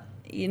 but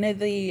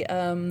the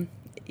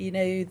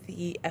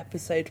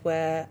episode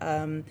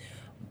where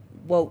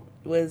Walt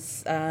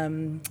was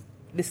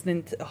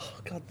listening to... Oh,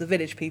 God, The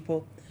Village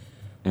People.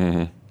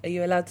 Mm-hmm. Are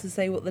you allowed to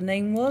say what the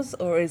name was,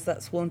 or is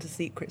that sworn to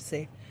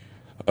secrecy?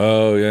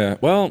 Oh, yeah.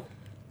 Well,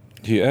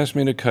 he asked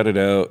me to cut it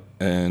out,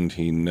 and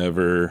he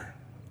never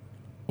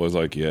was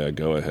like, yeah,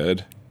 go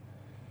ahead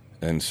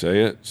and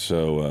say it.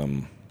 So,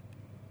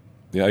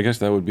 yeah, I guess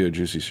that would be a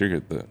juicy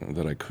secret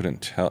that I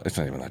couldn't tell. It's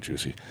not even that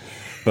juicy.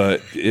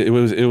 But it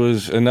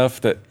was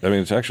enough that, I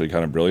mean, it's actually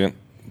kind of brilliant.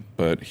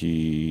 But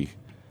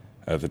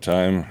at the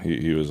time,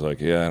 he was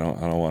like, yeah, I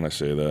don't want to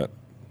say that,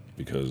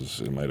 because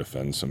it might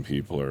offend some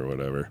people or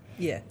whatever.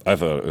 Yeah.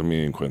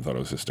 Me and Quinn thought it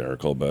was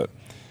hysterical, but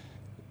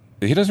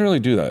he doesn't really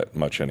do that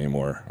much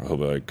anymore. He'll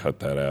be like, cut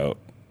that out.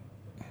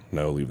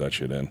 No, leave that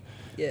shit in.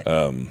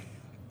 Yeah.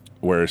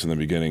 Whereas in the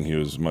beginning,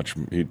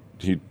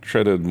 he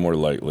treaded more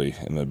lightly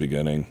in the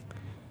beginning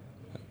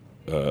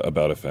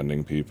about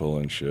offending people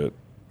and shit.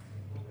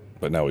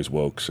 But now he's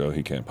woke, so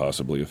he can't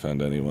possibly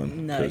offend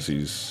anyone. No. Because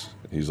he's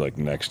like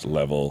next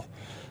level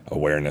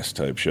awareness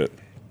type shit.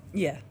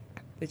 Yeah.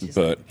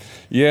 But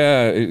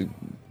yeah,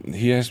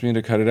 he asked me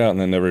to cut it out, and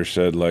then never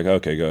said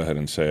okay, go ahead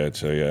and say it.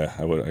 So yeah,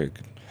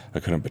 I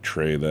couldn't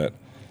betray that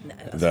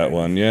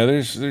one. Yeah,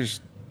 there's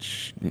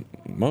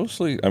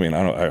mostly. I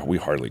mean, we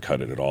hardly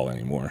cut it at all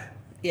anymore.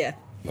 Yeah.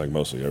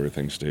 Mostly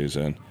everything stays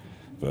in,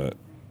 but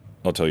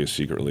I'll tell you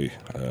secretly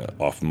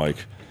off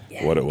mic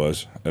what it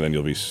was, and then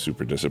you'll be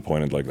super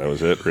disappointed. That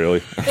was it,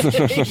 really?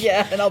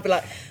 Yeah, and I'll be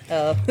like,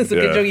 oh, it's a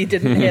good job you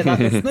didn't hear that,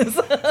 listeners.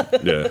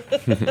 Yeah.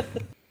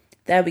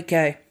 There we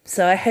go.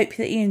 So I hope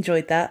that you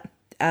enjoyed that.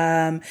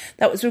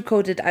 That was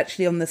recorded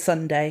actually on the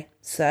Sunday.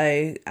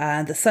 So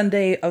the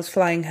Sunday I was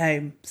flying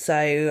home.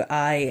 So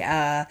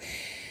I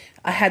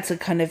had to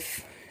kind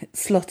of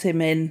slot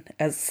him in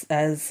as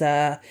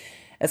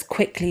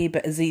quickly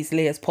but as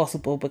easily as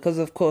possible, because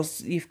of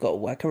course you've got to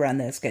work around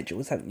their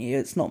schedules, haven't you?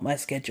 It's not my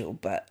schedule,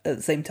 but at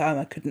the same time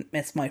I couldn't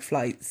miss my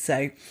flight.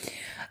 So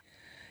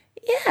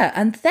yeah,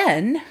 and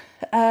then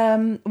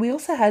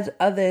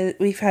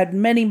we've had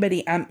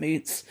many Ant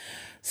Moots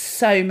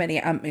so many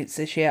Amp Moots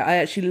this year. I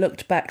actually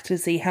looked back to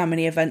see how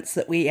many events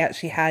that we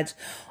actually had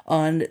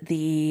on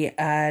the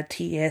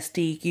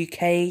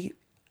TESD UK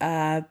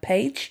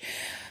page.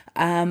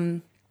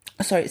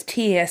 Sorry, it's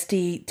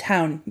TESD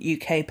Town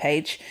UK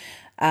page,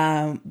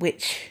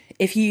 which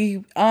if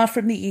you are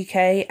from the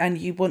UK and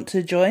you want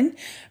to join,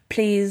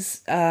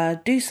 please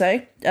do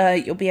so.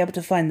 You'll be able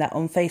to find that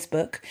on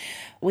Facebook.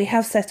 We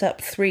have set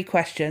up 3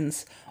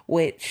 questions,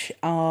 which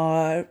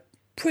are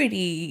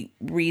pretty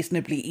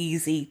reasonably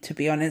easy, to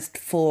be honest,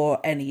 for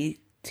any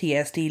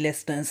TSD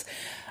listeners.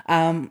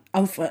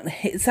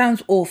 It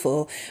sounds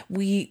awful.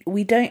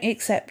 We don't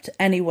accept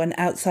anyone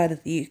outside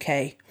of the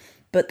UK,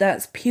 but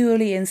that's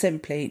purely and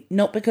simply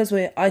not because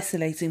we're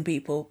isolating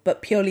people,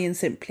 but purely and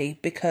simply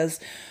because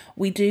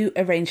we do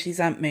arrange these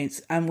Amp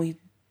Moots, and we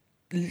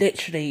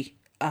literally,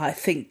 I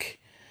think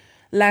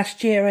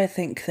last year,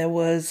 there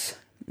was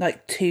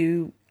like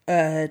one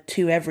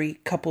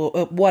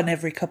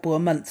every couple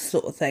of months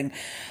sort of thing.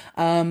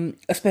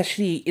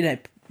 Especially,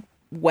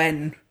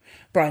 when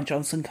Brian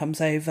Johnson comes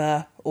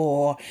over,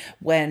 or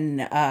when,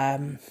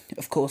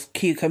 of course,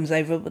 Q comes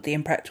over with the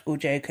Impractical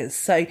Jokers.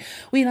 So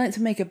we like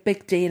to make a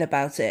big deal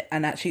about it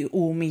and actually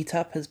all meet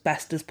up as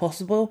best as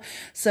possible.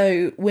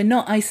 So we're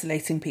not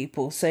isolating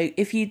people. So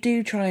if you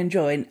do try and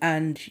join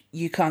and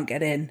you can't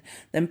get in,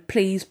 then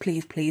please,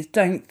 please, please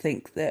don't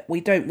think that we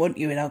don't want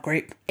you in our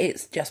group.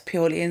 It's just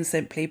purely and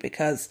simply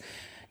because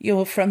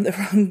you're from the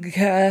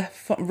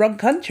wrong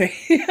country.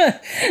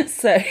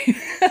 So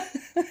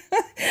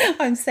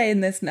I'm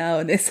saying this now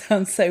and it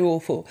sounds so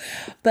awful,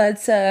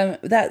 but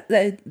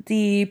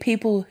the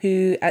people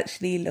who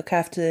actually look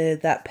after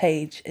that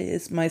page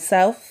is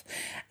myself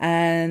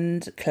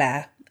and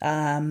Claire.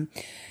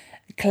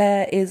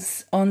 Claire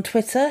is on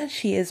Twitter.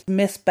 She is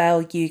Miss Bell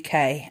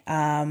UK.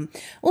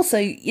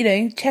 Also,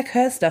 check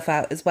her stuff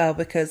out as well,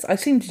 because I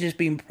seem to just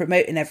be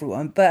promoting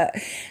everyone, but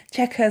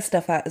check her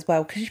stuff out as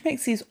well, because she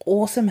makes these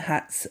awesome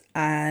hats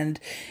and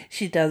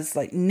she does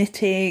like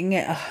knitting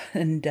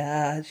and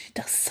she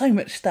does so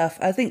much stuff.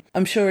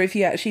 I'm sure if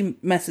you actually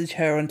message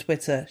her on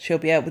Twitter, she'll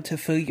be able to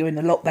fill you in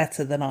a lot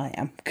better than I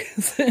am,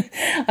 because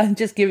I'm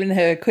just giving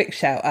her a quick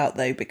shout out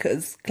though,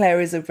 because Claire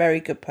is a very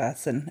good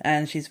person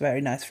and she's a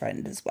very nice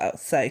friend as well.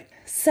 So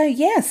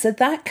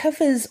that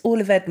covers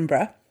all of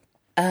Edinburgh.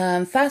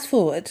 Fast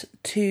forward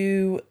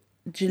to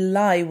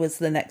July was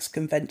the next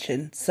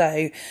convention.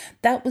 So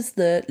that was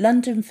the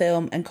London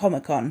Film and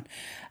Comic Con.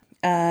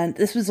 And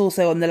this was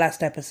also on the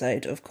last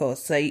episode, of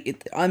course. So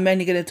I'm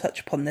only going to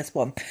touch upon this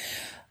one.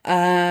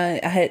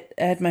 I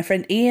had my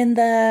friend Ian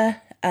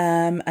there.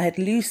 I had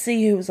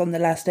Lucy, who was on the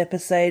last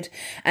episode,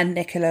 and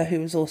Nicola,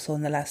 who was also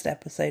on the last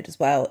episode as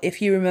well.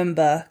 If you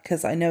remember,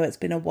 because I know it's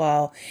been a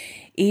while,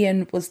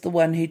 Ian was the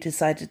one who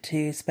decided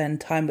to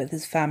spend time with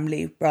his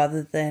family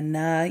rather than,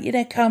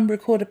 come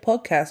record a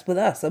podcast with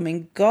us. I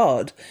mean,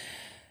 God,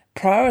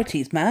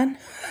 priorities, man.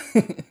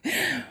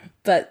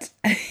 But,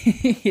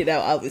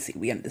 obviously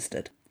we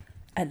understood.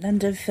 At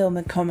London Film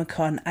and Comic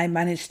Con, I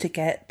managed to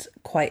get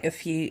quite a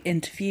few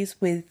interviews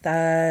with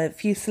a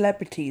few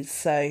celebrities.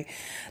 So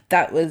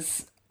that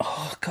was,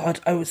 oh God,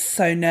 I was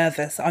so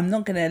nervous. I'm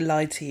not going to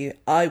lie to you.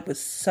 I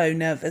was so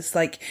nervous.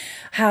 Like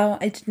how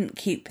I didn't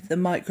keep the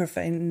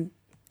microphone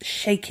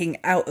shaking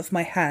out of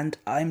my hand,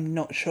 I'm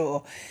not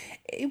sure.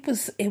 It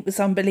was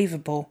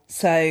unbelievable.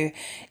 So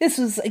this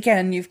was,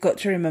 again, you've got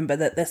to remember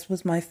that this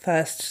was my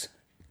first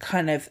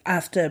kind of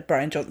after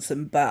Brian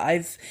Johnson, but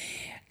I've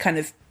kind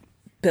of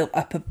built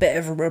up a bit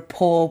of a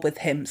rapport with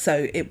him,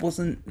 so it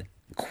wasn't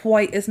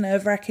quite as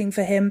nerve-wracking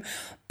for him.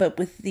 But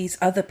with these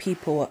other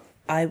people,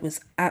 I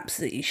was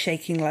absolutely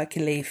shaking like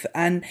a leaf,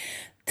 and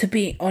to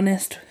be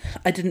honest,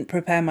 I didn't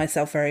prepare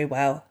myself very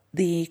well.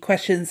 The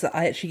questions that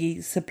I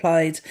actually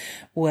supplied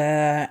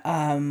were,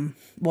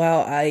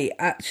 I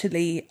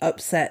actually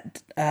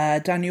upset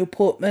Daniel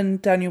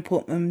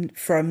Portman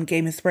from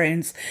Game of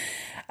Thrones.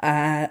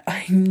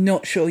 I'm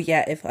not sure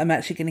yet if I'm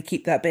actually going to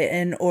keep that bit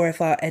in or if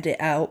I'll edit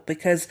out,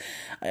 because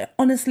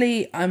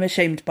honestly, I'm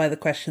ashamed by the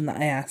question that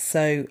I asked,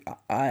 so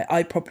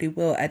I probably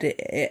will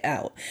edit it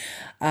out.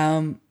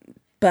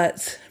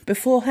 But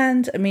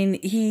beforehand, I mean,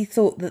 he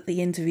thought that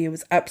the interview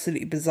was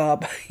absolutely bizarre,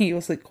 but he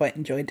also quite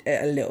enjoyed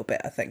it a little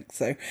bit, I think.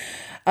 So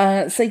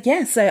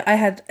I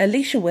had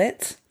Alicia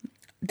Witt,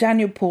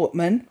 Daniel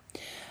Portman,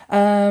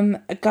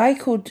 a guy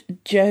called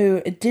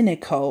Joe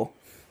Dinicol.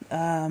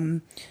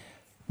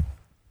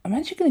 I'm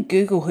actually going to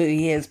Google who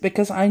he is,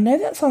 because I know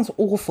that sounds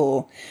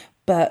awful,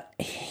 but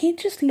he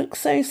just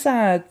looks so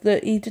sad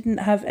that he didn't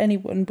have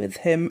anyone with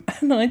him,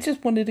 and I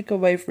just wanted to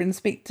go over and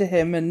speak to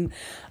him, and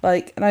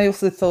I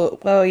also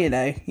thought, well,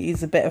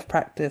 he's a bit of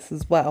practice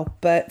as well,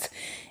 but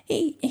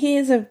he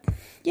is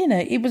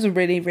he was a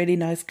really, really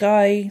nice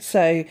guy,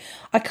 so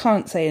I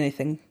can't say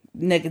anything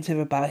negative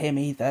about him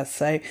either.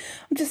 So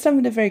I'm just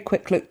having a very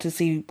quick look to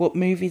see what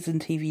movies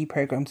and TV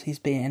programs he's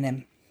been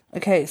in.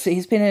 Okay, so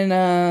he's been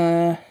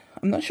in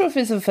I'm not sure if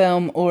it's a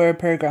film or a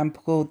program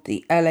called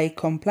The LA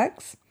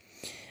Complex.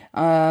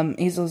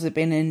 He's also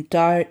been in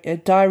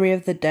Diary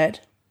of the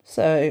Dead,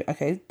 So,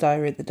 okay,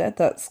 Diary of the Dead,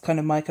 that's kind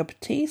of my cup of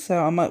tea,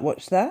 so I might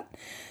watch that.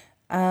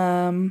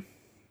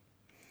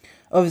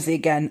 Obviously,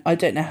 again, I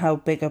don't know how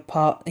big a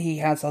part he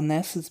has on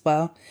this as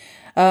well.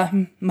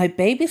 My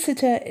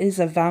Babysitter is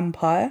a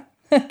Vampire.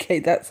 Okay,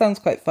 that sounds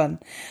quite fun.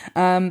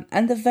 And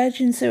The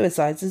Virgin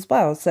Suicides as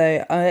well.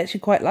 So I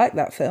actually quite like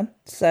that film.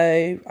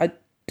 So I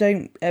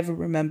don't ever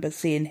remember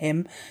seeing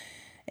him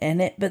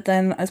in it. But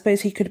then I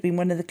suppose he could have been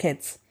one of the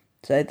kids.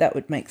 So that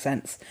would make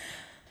sense.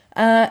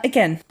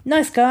 Again,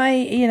 nice guy.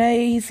 You know,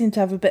 he seemed to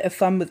have a bit of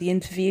fun with the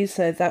interview.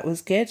 So that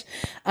was good.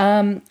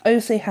 I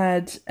also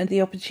had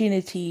the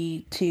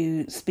opportunity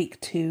to speak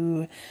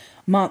to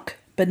Mark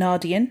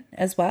Bernardian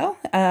as well.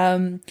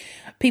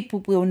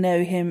 People will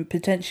know him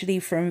potentially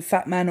from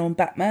Fat Man on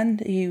Batman,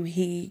 who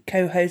he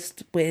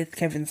co-hosts with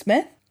Kevin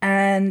Smith.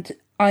 And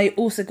I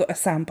also got a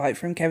soundbite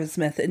from Kevin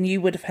Smith, and you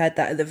would have heard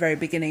that at the very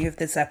beginning of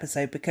this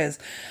episode because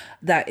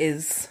that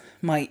is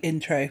my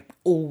intro,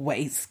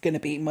 always going to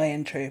be my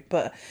intro.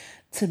 But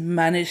to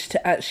manage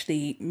to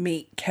actually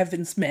meet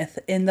Kevin Smith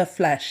in the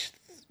flesh,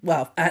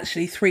 well,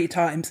 actually 3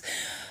 times.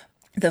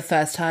 The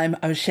first time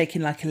I was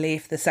shaking like a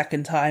leaf. The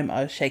second time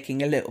I was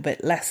shaking a little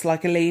bit less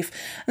like a leaf.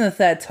 And the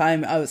third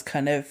time I was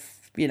kind of,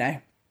 you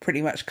know,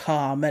 pretty much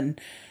calm and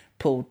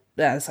pulled,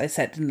 as I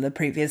said in the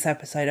previous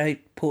episode, I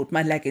pulled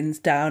my leggings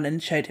down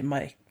and showed him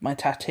my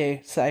tattoo.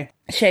 So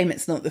shame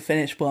it's not the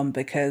finished one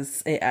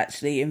because it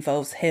actually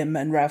involves him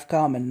and Ralph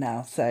Garman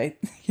now. So,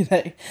 you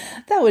know,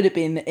 that would have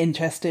been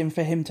interesting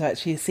for him to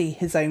actually see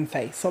his own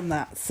face on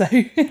that. So,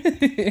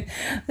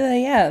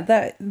 yeah,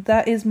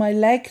 that is my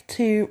leg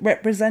to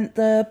represent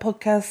the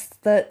podcasts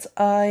that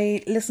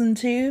I listen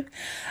to.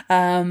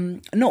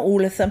 Not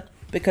all of them,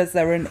 because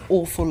there are an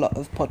awful lot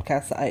of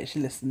podcasts that I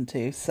actually listen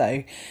to.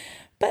 So,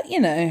 but,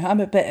 you know, I'm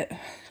a bit,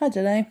 I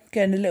don't know,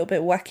 getting a little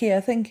bit wacky, I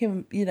think,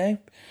 you know,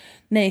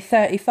 nearly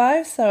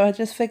 35, so I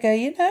just figure,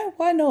 you know,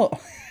 why not?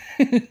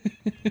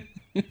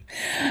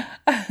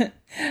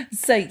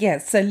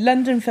 So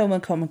London Film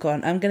and Comic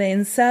Con, I'm going to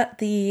insert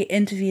the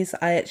interviews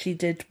I actually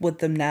did with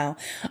them now.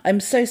 I'm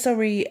so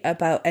sorry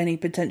about any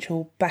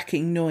potential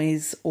backing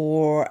noise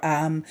or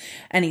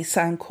any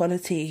sound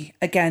quality.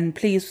 Again,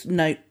 please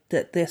note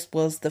that this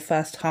was the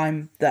first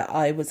time that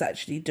I was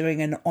actually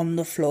doing an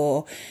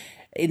on-the-floor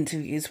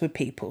interviews with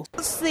people.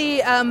 What's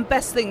the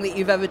best thing that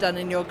you've ever done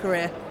in your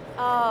career?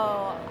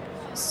 Oh,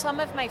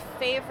 some of my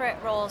favorite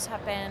roles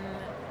have been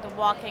The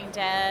Walking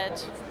Dead,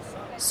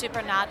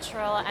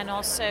 Supernatural, and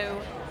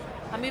also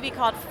a movie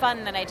called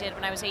Fun that I did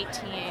when I was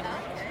 18.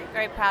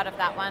 Very proud of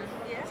that one.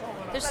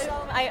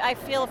 I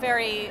feel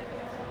very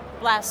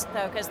blessed,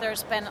 though, because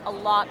there's been a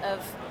lot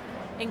of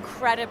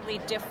incredibly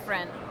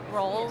different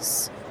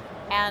roles,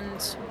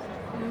 and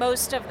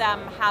most of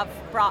them have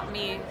brought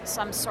me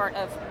some sort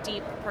of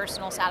deep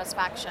personal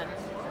satisfaction.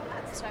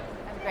 So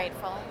I'm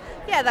grateful.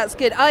 Yeah, that's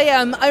good.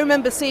 I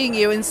remember seeing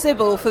you in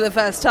Sybil for the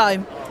first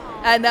time,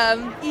 and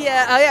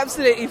I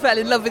absolutely fell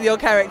in love with your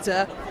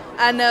character.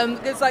 And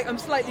it's like I'm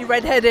slightly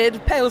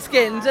red-headed,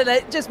 pale-skinned, and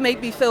it just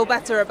made me feel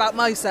better about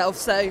myself.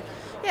 So,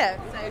 yeah,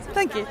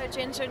 thank you.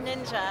 Ginger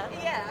Ninja.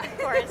 Yeah, of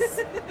course.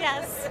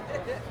 Yes.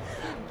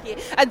 Thank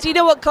you. And do you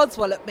know what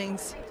codswallop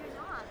means?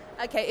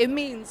 Okay, it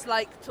means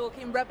like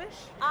talking rubbish.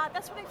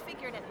 That's what I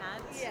figured it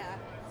meant. Yeah.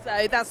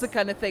 So that's the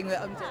kind of thing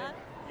that I'm doing.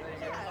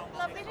 Yeah.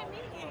 Lovely to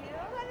meet you.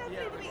 Lovely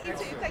to meet you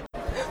too. Thank you.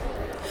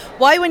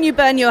 Why, when you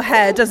burn your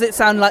hair, does it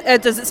smell like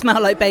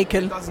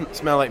bacon? It doesn't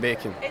smell like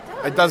bacon.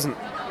 It doesn't.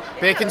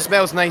 Bacon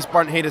smells nice.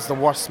 Burnt hair is the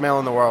worst smell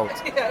in the world.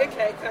 Yeah,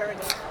 okay, fair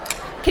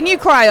enough. Can you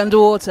cry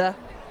underwater?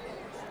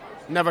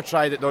 Never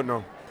tried it. Don't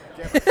know.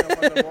 Get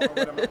myself underwater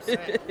when I'm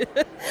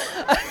upset.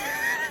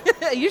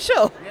 Are you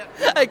sure?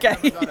 Yeah. Okay.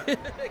 Okay.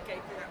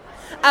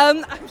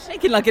 I'm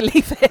shaking like a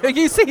leaf here.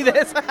 You see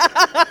this?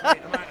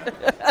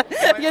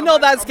 You're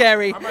not that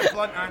scary. Are my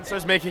blunt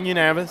answers making you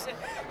nervous?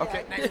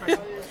 Okay, next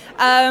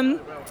question.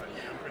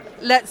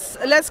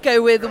 Let's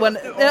go with one.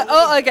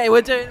 Okay,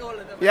 we're doing all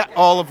of them. Yeah,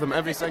 all of them.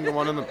 Every single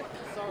one of them.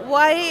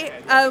 Why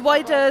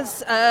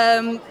does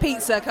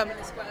pizza come in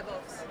a square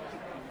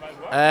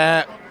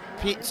box?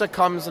 Pizza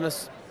comes in a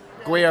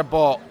square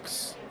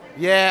box.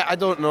 Yeah, I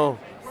don't know.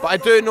 But I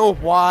do know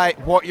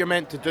what you're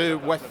meant to do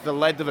with the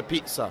lid of a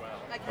pizza.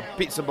 Okay. A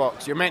pizza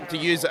box. You're meant to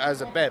use it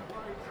as a bib.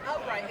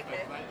 Oh, right,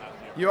 okay.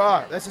 You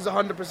are. This is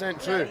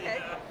 100% true.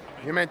 Okay.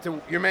 You're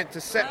meant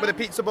to sit with a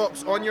pizza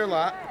box on your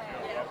lap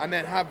and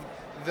then have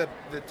the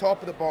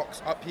top of the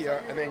box up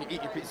here and then you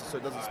eat your pizza so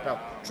it doesn't spill.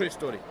 True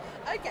story.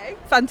 Okay,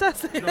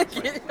 fantastic. Thank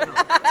you.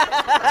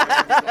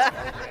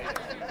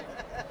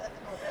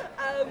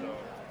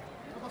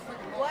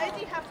 Why do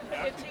you have to put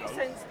your 2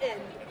 cents in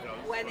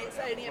when it's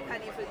only a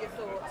penny for your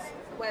thoughts?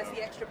 Where's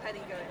the extra penny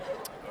going?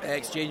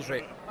 Exchange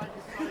rate.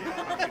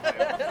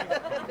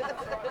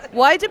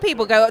 Why do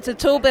people go up to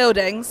tall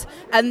buildings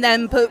and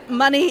then put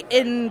money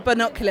in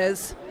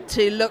binoculars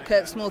to look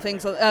at small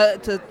things, look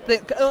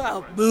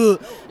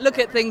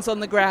at things on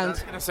the ground?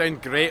 That's going to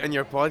sound great on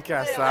your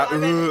podcast, that.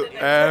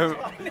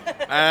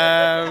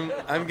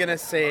 I'm going to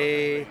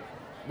say,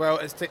 well,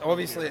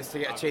 obviously it's to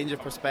get a change of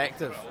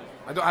perspective.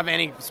 I don't have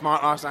any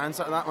smart arse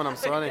answer to that one, I'm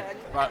sorry.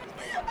 But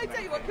I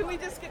tell you what, can we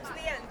just skip to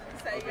the end and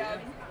say,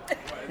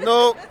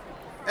 no,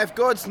 if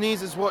God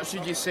sneezes, what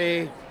should you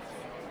say?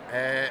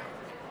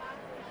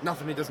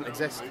 Nothing, he doesn't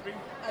exist.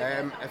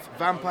 If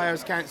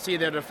vampires can't see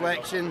their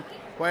reflection,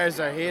 why is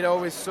their hair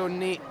always so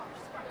neat?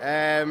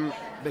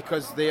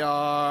 Because they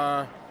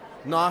are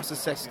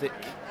narcissistic.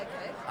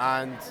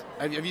 And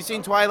have you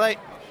seen Twilight?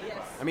 Yes.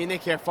 I mean, they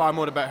care far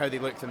more about how they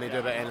look than they do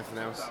about anything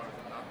else.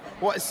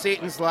 What is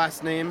Satan's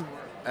last name?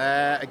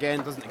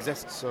 Again, doesn't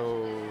exist,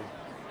 so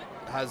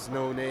has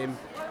no name.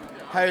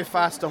 How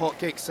fast do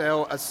hotcakes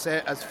sell?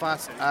 As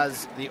fast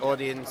as the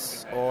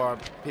audience or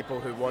people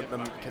who want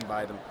them can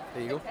buy them.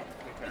 There you go.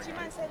 Would you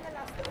mind saying the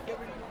last bit?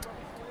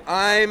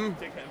 I'm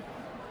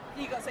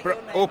You got to say your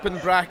name. open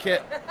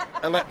bracket,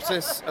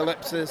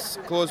 ellipsis,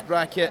 close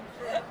bracket,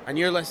 and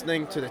you're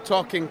listening to the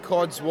Talking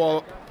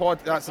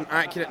Codswallop that's an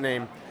accurate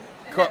name.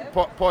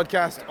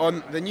 Podcast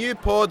on the new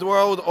Pod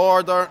World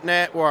Order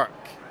Network.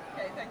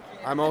 Okay, thank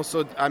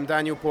you. I'm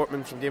Daniel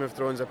Portman from Game of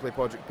Thrones. I play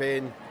Podrick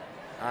Payne,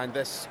 and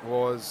this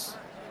was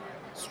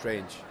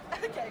strange.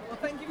 Okay, well,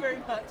 thank you very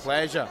much.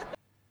 Pleasure.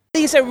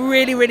 These are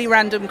really, really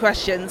random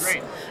questions.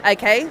 Great.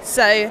 Okay,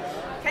 so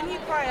can you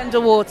cry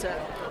underwater?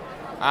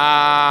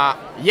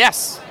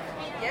 Yes.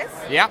 Yes?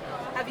 Yeah.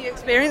 Have you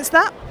experienced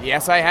that?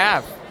 Yes, I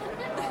have.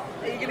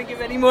 Are you going to give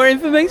any more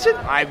information?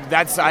 I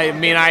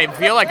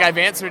feel like I've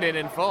answered it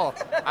in full.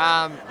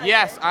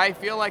 Yes, I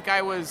feel like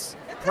I was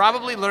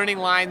probably learning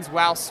lines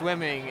while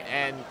swimming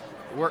and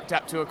worked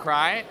up to a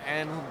cry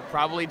and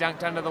probably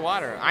dunked under the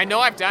water. I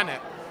know I've done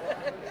it.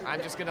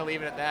 I'm just going to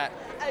leave it at that.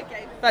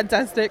 Okay,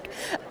 fantastic.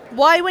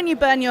 Why, when you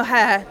burn your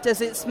hair,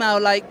 does it smell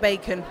like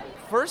bacon?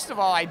 First of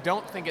all, I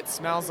don't think it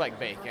smells like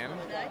bacon.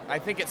 I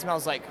think it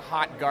smells like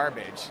hot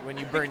garbage when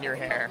you burn your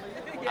hair.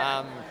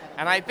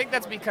 And I think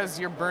that's because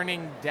you're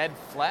burning dead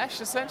flesh,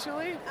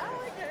 essentially.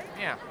 Oh, okay.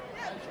 Yeah.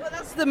 Well,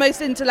 that's the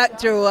most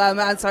intellectual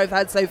answer I've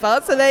had so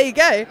far, so there you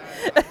go.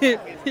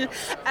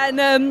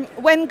 And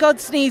when God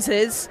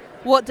sneezes,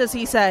 what does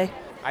he say?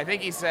 I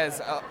think he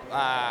says,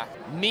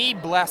 me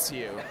bless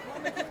you.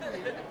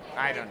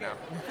 I don't know.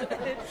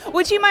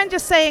 Would you mind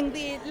just saying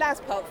the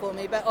last part for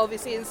me, but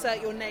obviously insert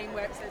your name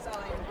where it says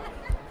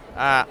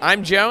I'm.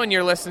 I'm Joe, and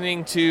you're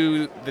listening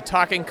to the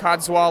Talking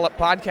Codswallop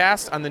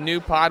podcast on the new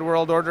Pod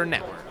World Order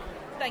Network.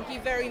 Thank you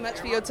very much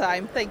for your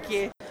time. Thank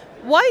you.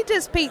 Why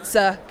does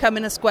pizza come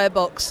in a square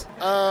box?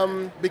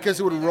 Because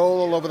it would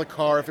roll all over the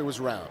car if it was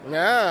round.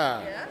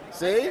 Yeah.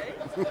 See?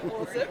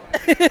 Awesome.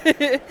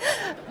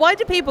 Why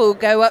do people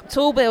go up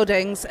tall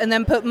buildings and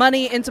then put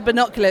money into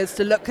binoculars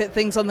to look at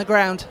things on the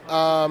ground?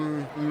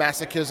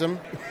 Masochism.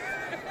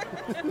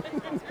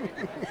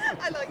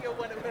 I like your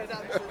one-word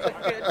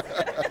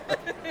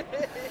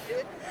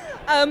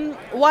answers.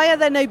 Why are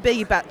there no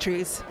bee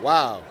batteries?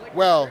 Wow.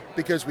 Well,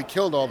 because we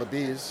killed all the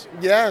bees.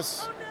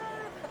 Yes.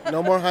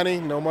 No more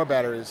honey, no more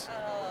batteries.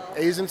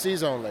 A's and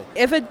C's only.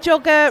 If a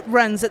jogger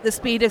runs at the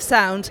speed of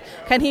sound,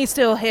 can he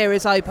still hear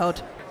his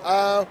iPod?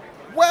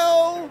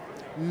 Well,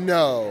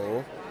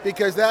 no,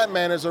 because that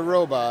man is a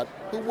robot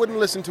who wouldn't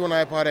listen to an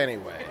iPod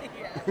anyway.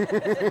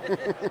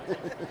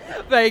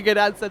 Very good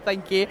answer,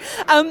 thank you.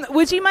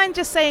 Would you mind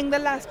just saying the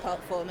last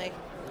part for me?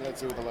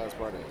 Let's see what the last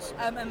part is.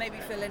 And maybe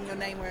fill in your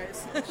name where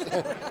it's...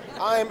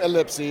 I'm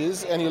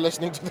Ellipses, and you're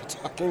listening to the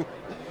Talking...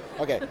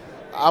 Okay,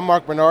 I'm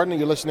Mark Bernard, and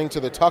you're listening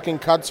to the Talking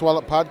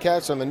Codswallop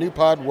podcast on the new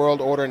Pod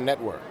World Order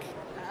Network.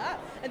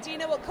 And do you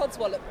know what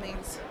codswallop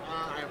means?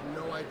 I have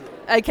no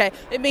idea. Okay,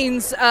 it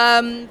means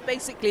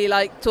basically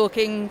like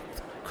talking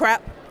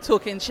crap,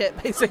 talking shit,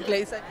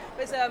 basically. So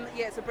it's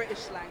it's a British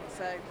slang.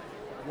 So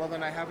Well,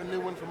 then I have a new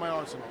one for my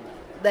arsenal now.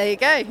 there you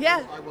go.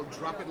 Yeah, I will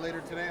drop it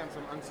later today on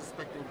some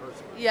unsuspecting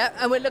person. yeah,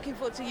 and we're looking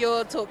forward to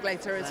your talk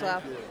later as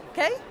well. you.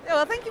 Okay.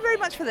 Well, thank you very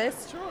much for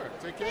this. Sure,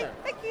 take Okay, care.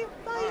 thank you.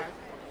 Bye.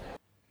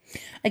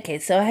 Okay,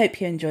 so I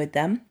hope you enjoyed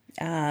them.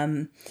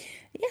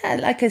 Yeah,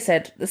 like I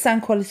said, the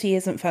sound quality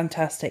isn't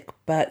fantastic,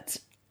 but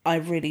I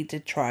really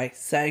did try.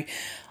 So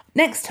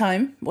next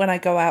time when I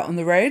go out on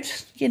the road,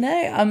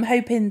 I'm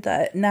hoping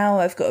that now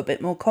I've got a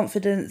bit more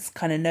confidence,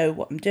 kind of know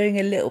what I'm doing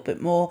a little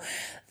bit more,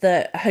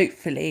 that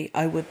hopefully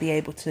I would be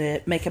able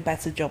to make a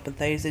better job of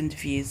those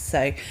interviews.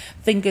 So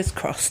fingers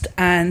crossed.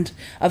 And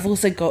I've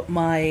also got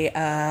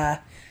my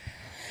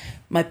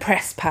my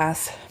press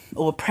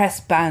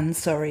band,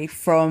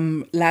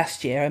 from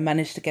last year. I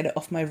managed to get it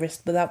off my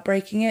wrist without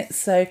breaking it.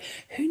 So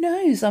who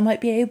knows? I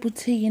might be able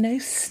to,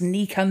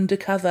 sneak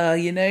undercover,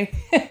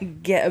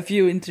 get a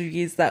few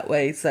interviews that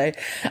way. So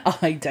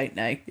I don't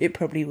know. It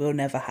probably will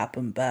never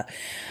happen. But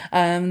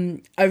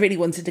I really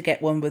wanted to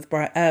get one with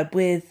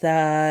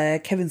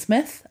Kevin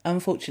Smith.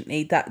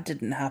 Unfortunately, that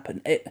didn't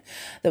happen.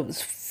 There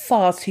was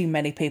far too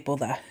many people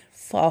there.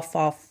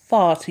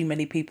 Far too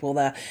many people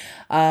there.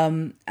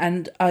 And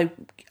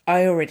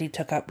I already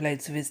took up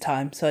loads of his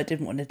time, so I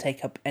didn't want to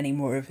take up any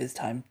more of his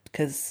time,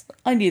 because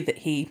I knew that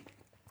he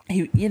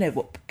you know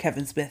what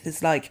Kevin Smith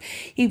is like.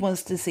 He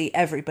wants to see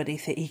everybody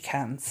that he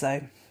can.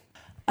 So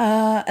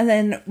and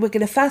then we're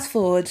going to fast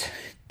forward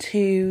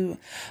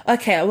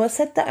I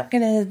said that I'm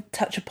going to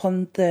touch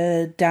upon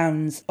the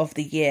downs of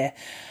the year.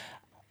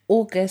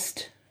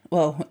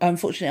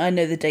 Unfortunately, I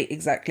know the date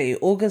exactly.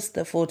 August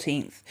the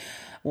 14th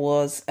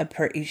was a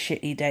pretty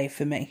shitty day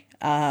for me.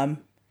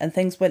 And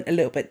things went a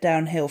little bit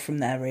downhill from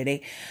there,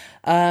 really.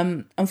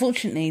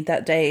 Unfortunately,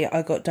 that day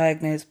I got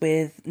diagnosed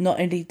with not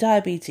only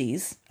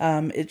diabetes,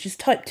 it's just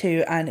type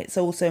 2, and it's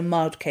also a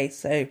mild case.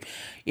 So,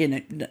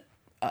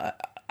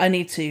 I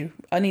need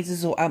to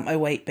sort out my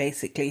weight,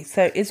 basically.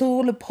 So it's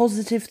all a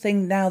positive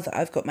thing now that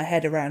I've got my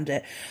head around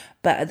it.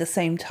 But at the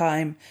same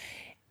time,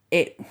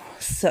 it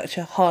was such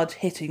a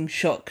hard-hitting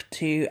shock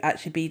to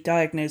actually be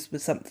diagnosed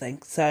with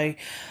something. So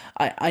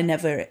I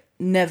never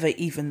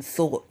even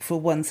thought for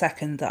 1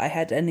 second that I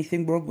had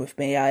anything wrong with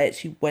me. I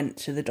actually went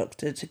to the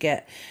doctor to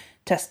get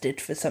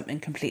tested for something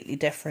completely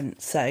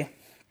different. So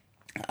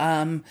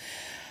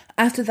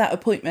after that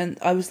appointment,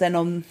 I was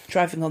then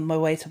driving on my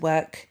way to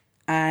work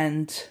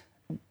and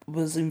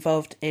was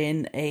involved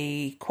in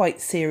a quite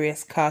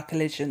serious car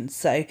collision.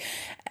 So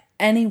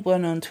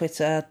anyone on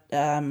Twitter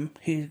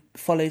who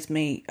follows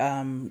me,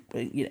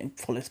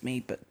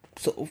 but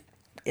sort of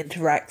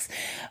interacts,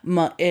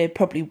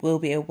 probably will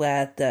be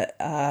aware that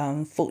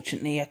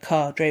fortunately a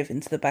car drove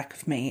into the back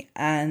of me,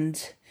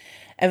 and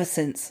ever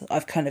since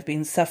I've kind of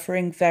been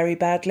suffering very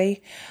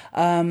badly.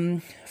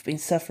 I've been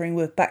suffering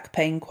with back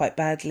pain quite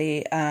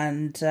badly,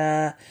 and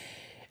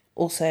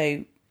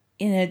also,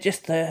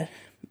 just the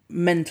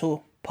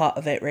mental part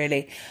of it,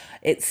 really.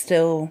 It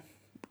still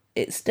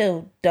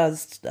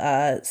does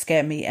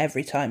scare me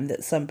every time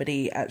that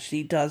somebody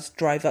actually does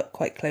drive up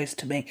quite close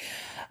to me,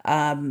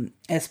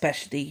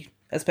 especially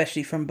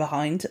from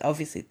behind,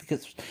 obviously,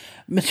 because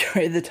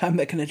majority of the time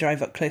they're going to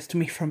drive up close to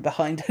me from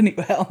behind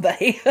anyway, aren't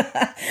they?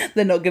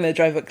 They're not going to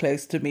drive up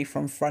close to me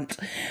from front.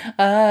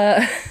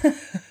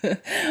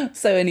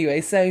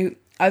 So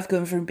I've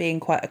gone from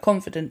being quite a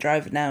confident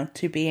driver now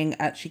to being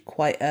actually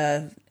quite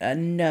a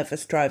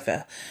nervous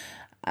driver,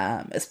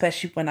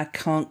 especially when I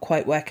can't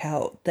quite work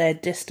out their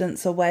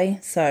distance away.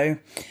 So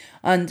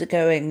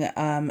undergoing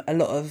a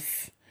lot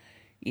of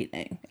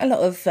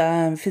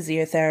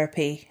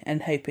physiotherapy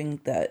and hoping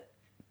that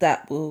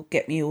will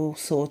get me all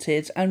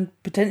sorted and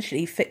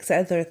potentially fix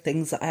other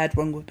things that I had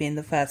wrong with me in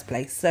the first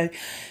place. So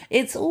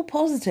it's all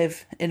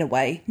positive in a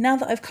way. Now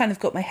that I've kind of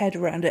got my head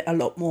around it a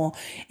lot more,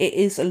 it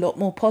is a lot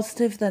more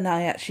positive than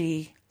I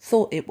actually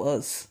thought it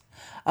was.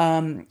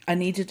 I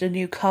needed a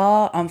new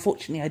car.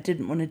 Unfortunately, I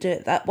didn't want to do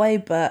it that way,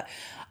 but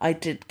I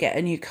did get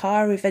a new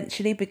car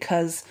eventually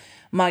because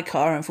my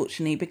car,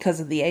 unfortunately, because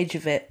of the age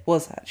of it,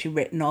 was actually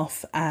written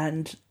off.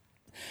 And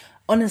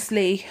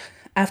honestly,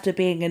 after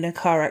being in a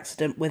car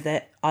accident with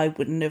it, I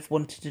wouldn't have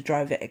wanted to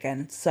drive it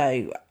again.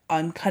 So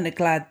I'm kind of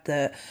glad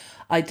that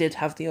I did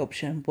have the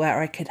option where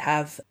I could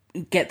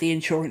get the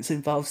insurance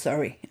involved,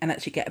 and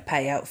actually get a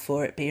payout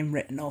for it being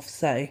written off.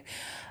 So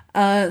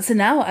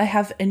now I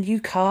have a new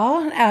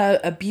car,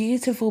 a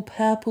beautiful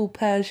purple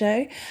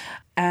Peugeot,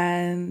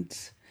 and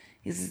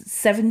it's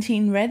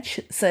 17 reg,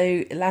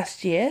 so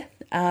last year,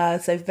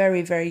 so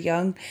very, very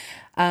young.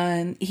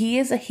 And he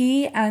is a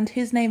he, and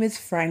his name is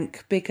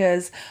Frank,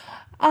 because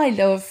I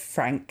love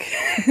Frank.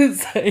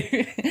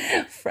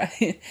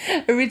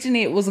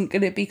 Originally it wasn't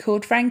going to be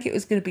called Frank, it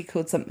was going to be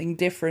called something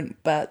different,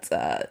 but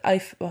I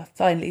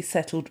finally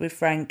settled with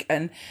Frank,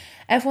 and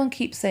everyone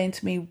keeps saying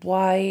to me,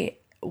 why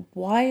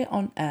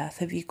on earth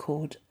have you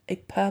called a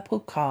purple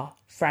car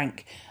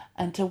Frank?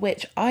 And to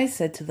which I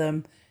said to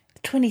them,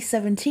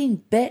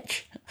 2017,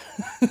 bitch.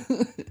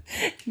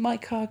 My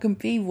car can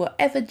be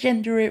whatever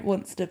gender it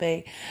wants to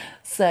be.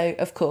 So,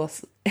 of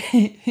course,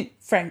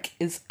 Frank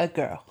is a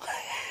girl.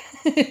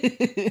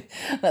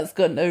 That's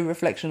got no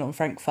reflection on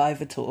Frank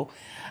 5 at all.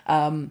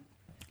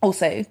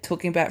 Also,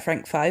 talking about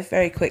Frank 5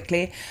 very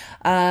quickly,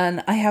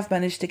 and I have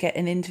managed to get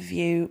an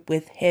interview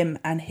with him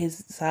and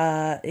his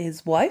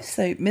wife,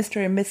 so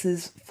Mr. and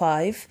Mrs.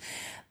 5.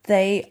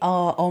 They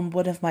are on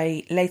one of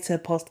my later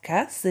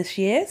podcasts this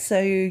year, so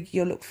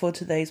you'll look forward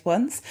to those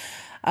ones.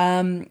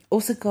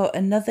 Also got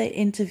another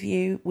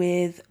interview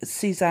with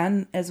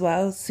Suzanne as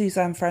well,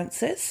 Suzanne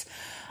Francis.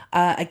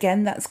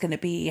 Again, that's going to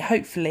be,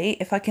 hopefully,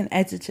 if I can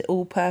edit it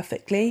all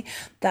perfectly,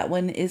 that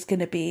one is going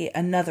to be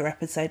another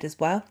episode as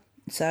well.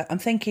 So I'm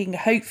thinking,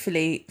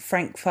 hopefully,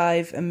 Frank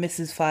 5 and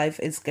Mrs.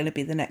 5 is going to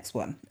be the next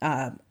one.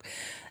 That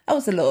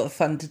was a lot of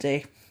fun to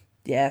do.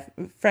 Yeah,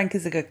 Frank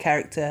is a good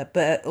character,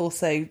 but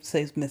also so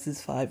is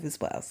Mrs. 5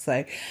 as well.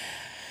 So,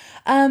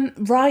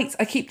 right,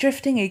 I keep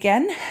drifting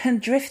again,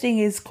 and drifting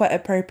is quite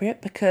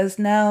appropriate because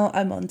now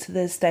I'm on to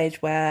the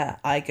stage where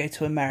I go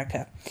to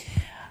America.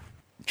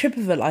 Trip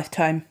of a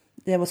lifetime.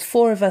 There was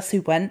 4 of us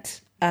who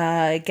went.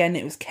 Again,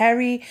 it was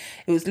Kerry,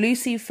 it was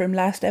Lucy from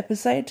last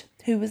episode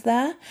who was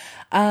there,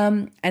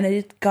 and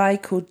a guy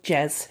called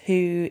Jez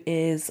who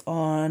is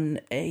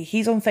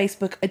he's on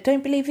Facebook. I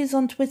don't believe he's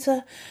on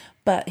Twitter,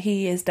 but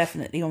he is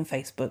definitely on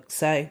Facebook.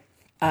 So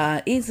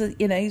he's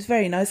a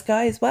very nice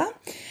guy as well.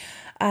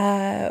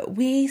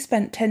 We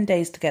spent 10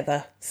 days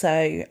together,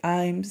 so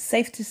I'm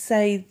safe to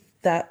say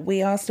that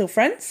we are still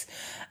friends,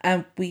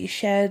 and we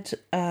shared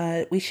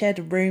a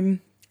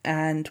room,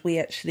 and we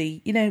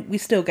actually, we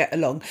still get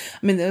along.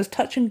 I mean, there was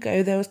touch and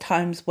go. There was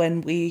times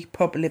when we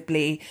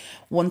probably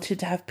wanted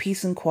to have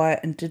peace and quiet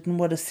and didn't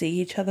want to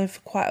see each other for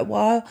quite a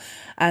while,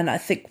 and I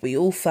think we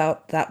all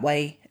felt that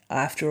way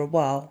after a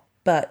while.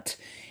 But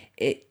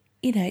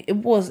it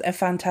was a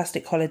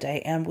fantastic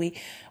holiday, and we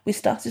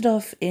started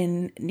off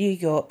in New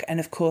York, and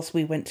of course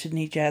we went to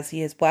New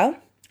Jersey as well.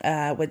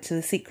 Went to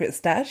the Secret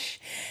Stash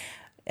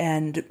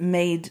and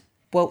made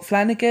Walt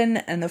Flanagan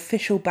an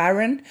official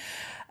Baron.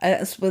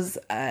 This was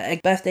a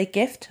birthday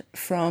gift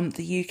from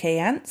the UK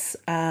Ants.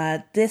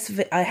 I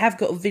have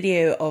got a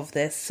video of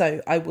this,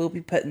 so I will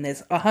be putting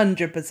this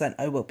 100%.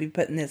 I will be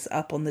putting this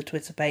up on the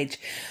Twitter page.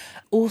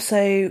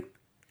 Also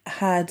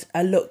had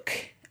a look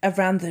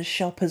around the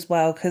shop as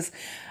well, because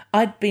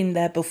I'd been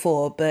there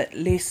before, but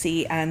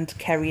Lucy and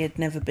Kerry had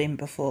never been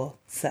before.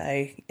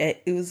 So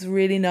it was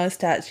really nice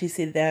to actually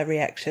see their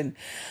reaction.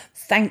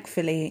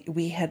 Thankfully,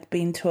 we had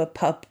been to a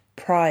pub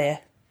prior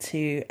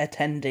to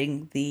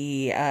attending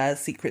the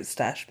Secret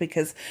Stash,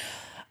 because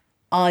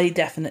I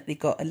definitely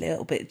got a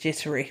little bit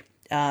jittery.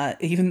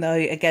 Even though,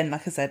 again,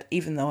 like I said,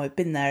 even though I've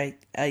been there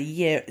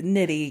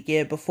nearly a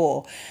year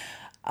before,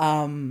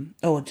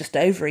 or just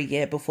over a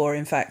year before,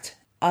 in fact,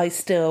 I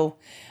still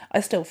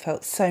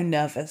felt so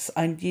nervous.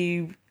 I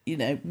knew,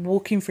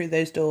 walking through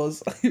those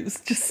doors, it was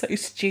just so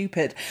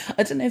stupid.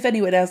 I don't know if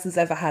anyone else has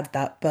ever had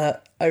that,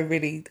 but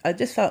I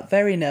just felt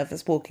very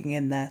nervous walking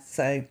in there.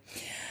 So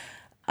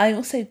I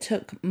also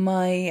took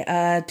my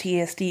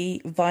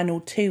TSD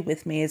Vinyl 2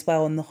 with me as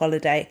well on the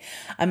holiday.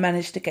 I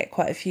managed to get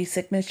quite a few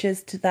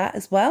signatures to that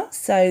as well.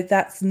 So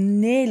that's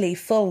nearly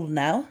full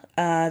now.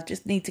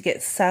 Just need to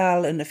get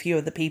Sal and a few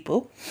other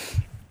people.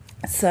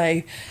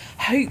 So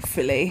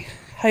hopefully,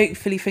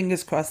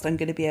 fingers crossed, I'm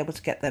going to be able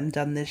to get them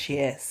done this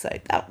year. So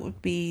that would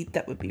be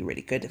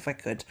really good if I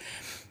could.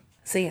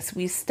 So yes,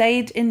 we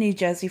stayed in New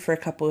Jersey for a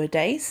couple of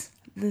days.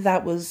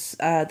 That was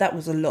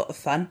a lot of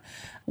fun.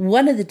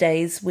 One of the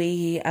days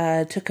we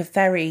took a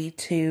ferry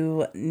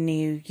to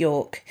New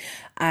York,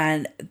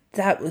 and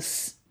that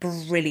was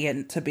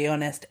brilliant, to be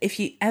honest. If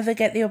you ever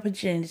get the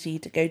opportunity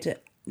to go to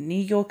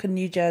New York and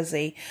New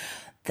Jersey,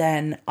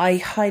 then I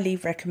highly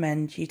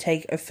recommend you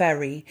take a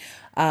ferry.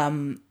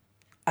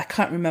 I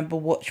can't remember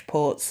which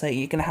port, so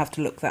you're going to have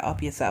to look that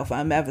up yourself.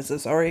 I'm ever so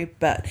sorry.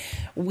 But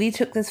we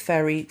took this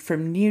ferry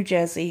from New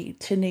Jersey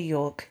to New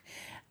York.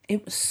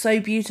 It was so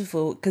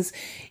beautiful because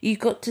you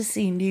got to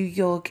see New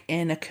York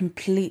in a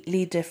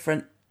completely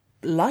different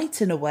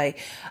light in a way.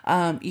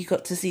 You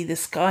got to see the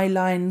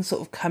skyline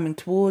sort of coming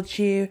towards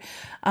you.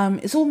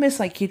 It's almost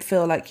like you'd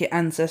feel like your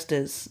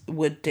ancestors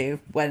would do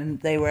when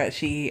they were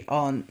actually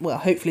on, well,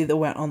 hopefully they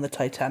weren't on the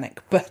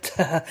Titanic, but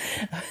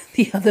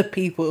the other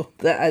people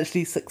that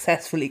actually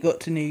successfully got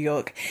to New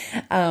York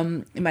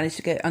managed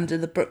to go under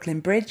the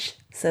Brooklyn Bridge,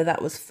 so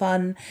that was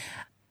fun.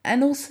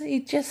 And also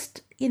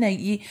just,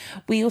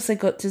 we also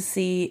got to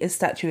see a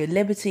Statue of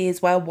Liberty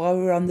as well while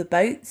we were on the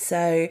boat,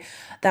 so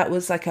that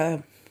was like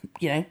a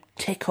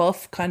tick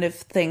off kind of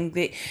thing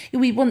that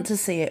we want to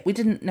see it. We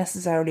didn't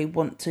necessarily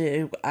want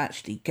to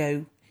actually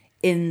go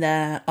in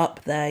there,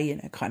 up there,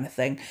 kind of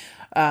thing,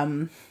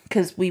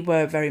 because we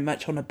were very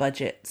much on a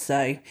budget.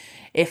 So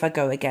if I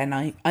go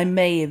again, I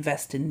may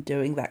invest in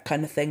doing that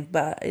kind of thing,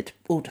 but it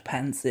all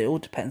depends. It all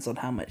depends on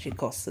how much it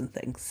costs and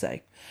things. So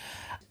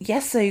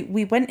yes, so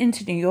we went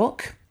into New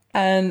York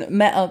and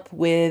met up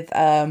with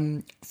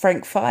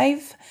Frank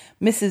Five,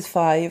 Mrs.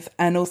 Five,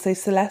 and also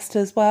Celeste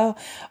as well.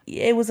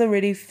 It was a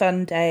really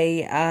fun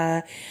day.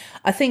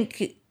 I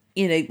think,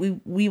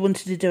 we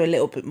wanted to do a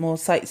little bit more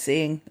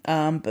sightseeing,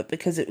 but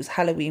because it was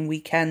Halloween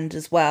weekend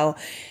as well,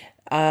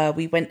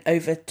 we went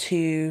over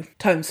to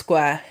Times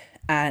Square,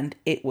 and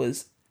it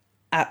was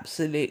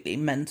absolutely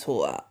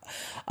mental.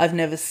 I've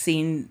never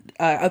seen,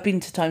 I've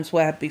been to Times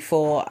Square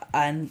before,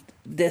 and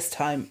this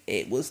time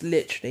it was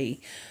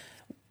literally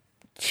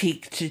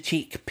cheek to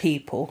cheek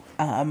people.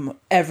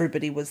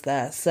 Everybody was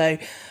there, so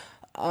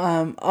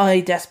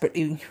I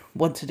desperately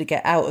wanted to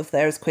get out of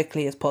there as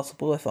quickly as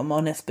possible, if I'm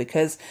honest,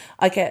 because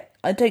I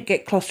don't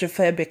get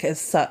claustrophobic as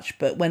such,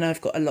 but when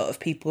I've got a lot of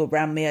people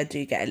around me, I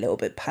do get a little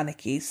bit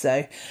panicky.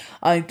 So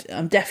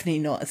I'm definitely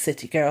not a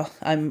city girl.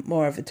 I'm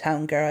more of a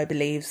town girl, I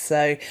believe.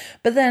 So,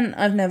 but then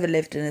I've never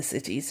lived in a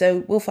city,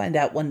 so we'll find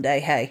out one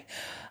day. Hey,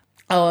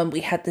 and we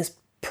had this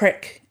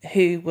prick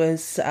who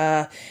was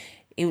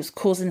he was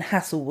causing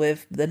hassle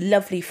with the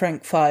lovely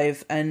Frank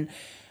Five, and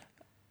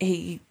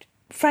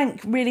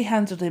Frank really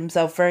handled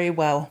himself very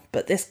well,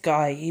 but this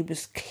guy, he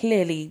was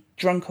clearly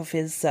drunk off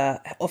his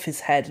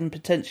head and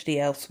potentially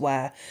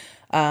elsewhere,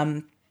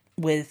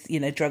 with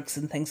drugs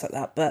and things like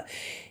that. But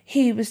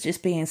he was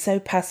just being so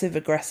passive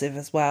aggressive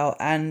as well,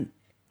 and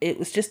it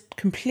was just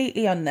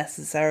completely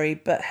unnecessary.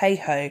 But hey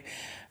ho,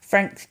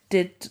 Frank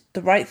did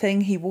the right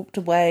thing. He walked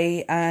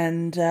away,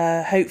 and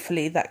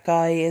hopefully that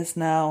guy is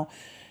now,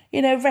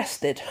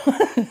 rested.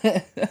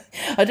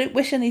 I don't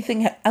wish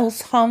anything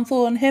else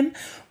harmful on him,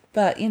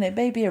 but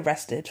maybe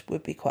arrested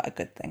would be quite a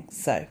good thing.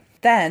 So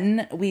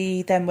Then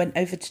we went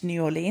over to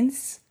New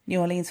Orleans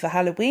for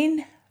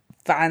Halloween.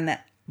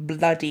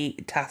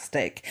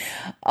 Bloody-tastic.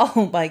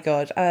 Oh my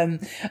god.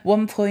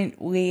 One point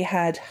we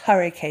had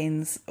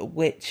hurricanes,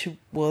 which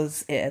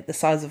was the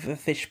size of a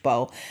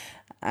fishbowl,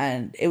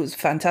 and it was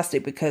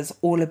fantastic because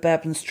all of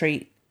Bourbon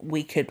Street,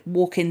 we could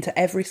walk into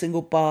every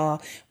single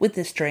bar with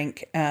this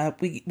drink.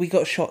 We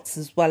got shots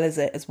as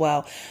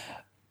well.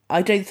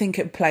 I don't think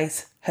a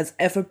place has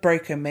ever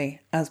broken me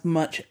as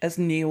much as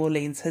New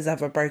Orleans has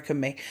ever broken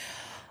me.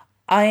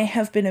 I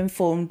have been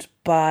informed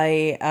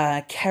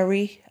by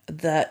Kerry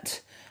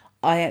that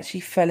I actually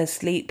fell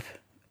asleep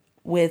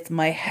with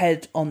my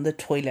head on the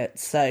toilet.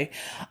 So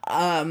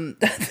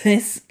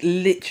this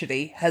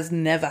literally has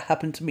never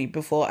happened to me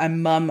before.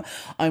 And Mum,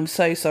 I'm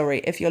so sorry.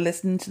 If you're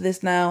listening to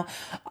this now,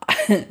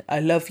 I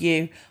love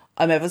you.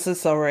 I'm ever so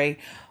sorry.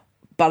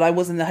 But I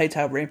was in the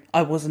hotel room.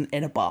 I wasn't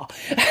in a bar.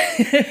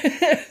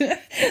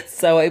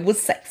 So I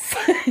was safe.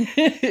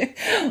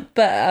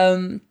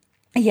 But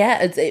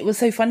yeah, it was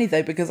so funny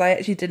though, because I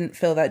actually didn't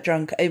feel that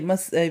drunk. It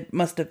must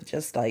have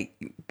just like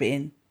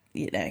been,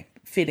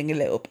 feeling a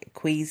little bit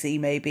queasy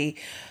maybe,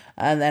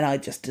 and then I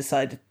just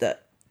decided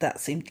that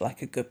seemed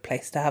like a good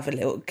place to have a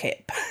little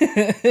kip.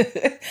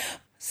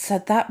 So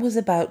that was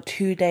about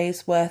 2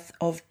 days worth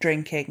of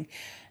drinking.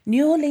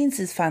 New Orleans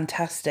is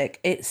fantastic.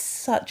 It's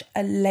such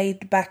a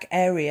laid back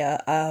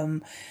area.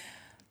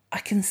 I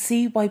can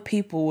see why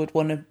people would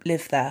want to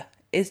live there.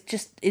 I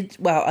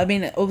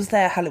was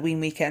there Halloween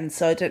weekend,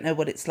 so I don't know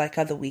what it's like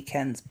other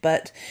weekends,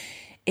 but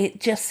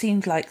it just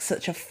seemed like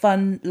such a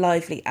fun,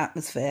 lively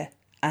atmosphere.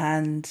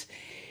 And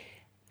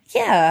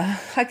yeah,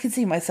 I could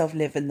see myself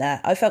living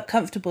there. I felt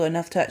comfortable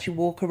enough to actually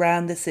walk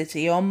around the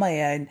city on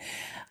my own,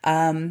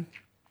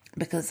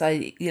 because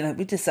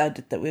we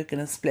decided that we were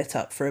going to split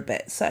up for a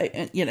bit. So,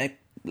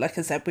 like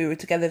I said, we were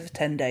together for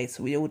 10 days,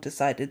 so we all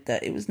decided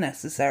that it was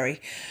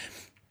necessary.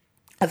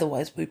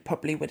 Otherwise, we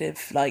probably would have,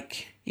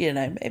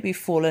 maybe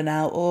fallen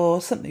out or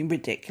something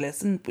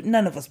ridiculous, and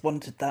none of us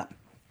wanted that.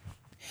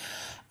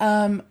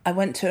 I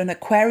went to an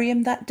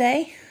aquarium that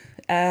day.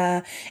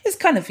 It's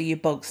kind of your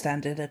bog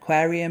standard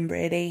aquarium,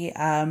 really.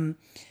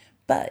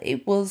 But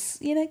it was,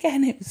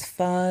 again, it was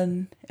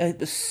fun. It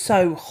was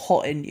so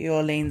hot in New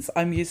Orleans.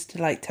 I'm used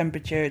to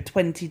temperature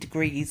 20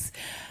 degrees,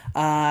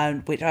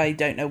 which I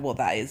don't know what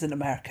that is in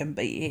American,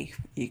 but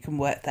you can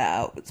work that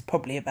out. It's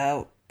probably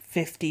about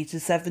 50 to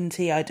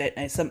 70. I don't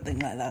know, something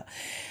like that.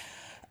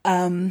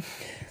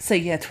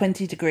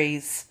 20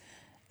 degrees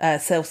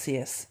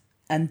Celsius.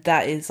 And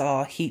that is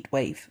our heat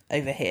wave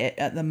over here.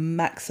 At the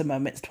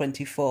maximum, it's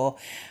 24.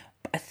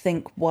 I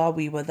think while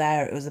we were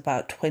there, it was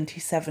about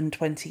 27,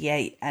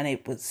 28, and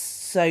it was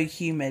so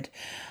humid.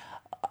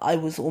 I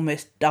was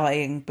almost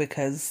dying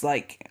because,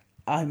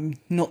 I'm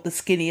not the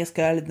skinniest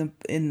girl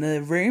in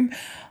the room,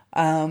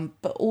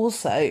 but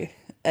also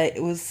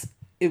it was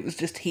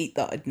just heat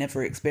that I'd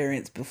never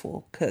experienced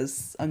before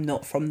because I'm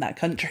not from that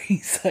country.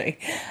 So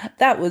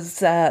that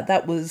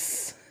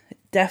was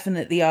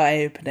definitely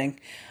eye-opening.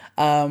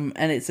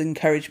 And it's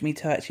encouraged me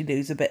to actually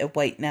lose a bit of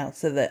weight now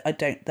so that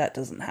that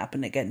doesn't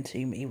happen again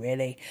to me,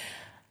 really.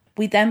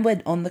 We then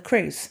went on the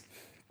cruise.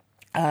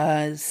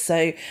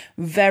 So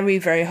very,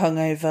 very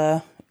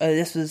hungover.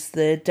 This was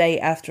the day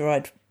after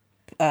I'd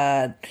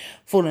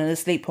fallen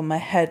asleep on my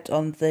head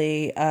on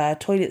the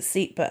toilet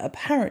seat, but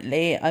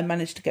apparently I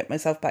managed to get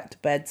myself back to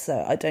bed,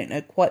 so I don't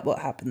know quite what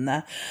happened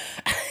there.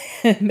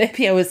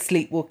 Maybe I was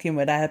sleepwalking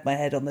when I had my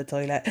head on the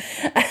toilet.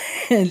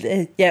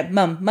 Yeah,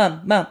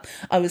 mum,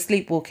 I was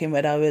sleepwalking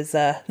when I was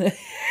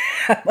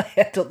had my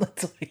head on the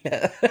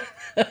toilet.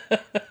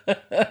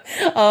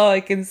 Oh, I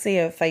can see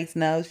her face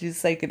now.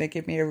 She's so going to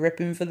give me a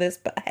ripping for this,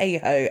 but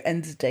hey-ho,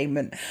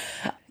 entertainment.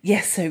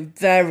 Yes, so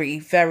very,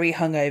 very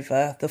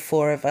hungover. The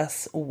four of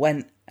us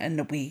went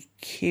and we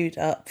queued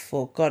up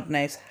for God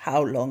knows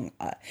how long.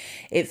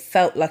 It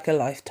felt like a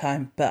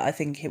lifetime, but I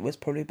think it was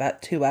probably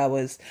about 2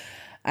 hours.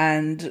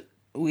 And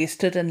we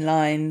stood in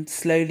line,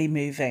 slowly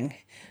moving.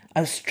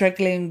 I was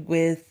struggling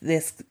with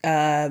this,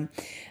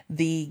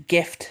 the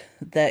gift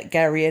that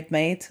Gary had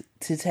made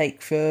to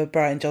take for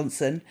Brian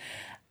Johnson.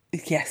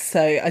 Yes,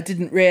 so I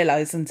didn't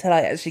realise until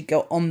I actually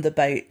got on the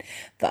boat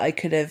that I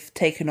could have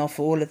taken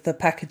off all of the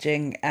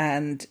packaging,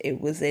 and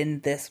it was in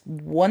this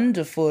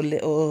wonderful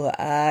little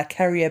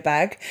carrier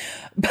bag.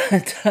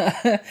 But,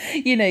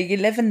 you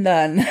live and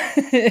learn.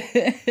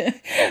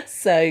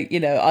 So,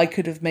 I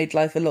could have made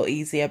life a lot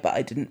easier, but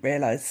I didn't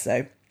realise.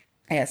 So,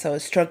 yeah, so I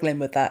was struggling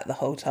with that the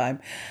whole time.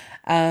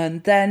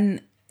 And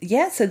then,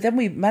 so then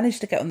we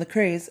managed to get on the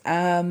cruise.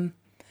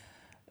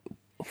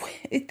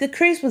 The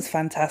cruise was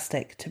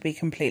fantastic, to be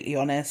completely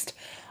honest.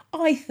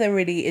 I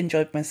thoroughly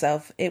enjoyed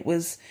myself. It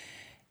was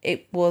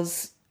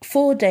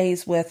 4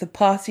 days worth of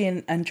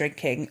partying and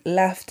drinking,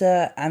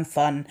 laughter and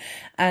fun.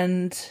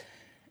 And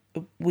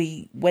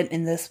we went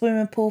in the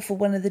swimming pool for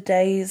one of the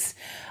days.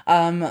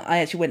 I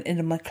actually went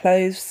into my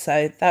clothes,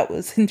 so that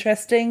was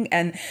interesting.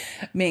 And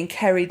me and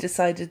Kerry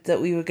decided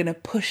that we were going to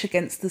push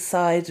against the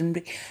side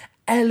and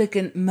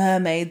elegant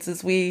mermaids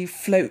as we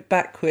float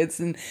backwards.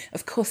 And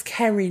of course,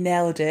 Kerry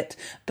nailed it,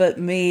 but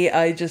me,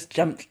 I just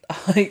jumped.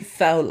 I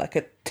fell like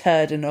a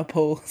turd in a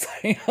pool. So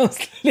I was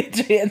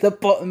literally at the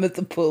bottom of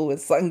the pool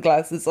with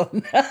sunglasses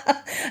on.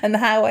 And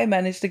how I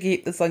managed to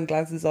keep the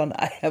sunglasses on,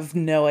 I have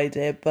no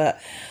idea, but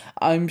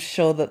I'm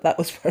sure that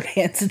was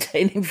probably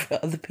entertaining for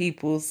other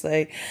people.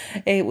 So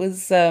it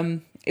was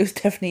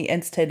definitely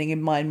entertaining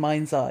in my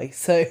mind's eye.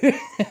 So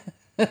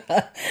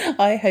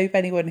I hope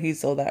anyone who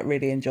saw that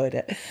really enjoyed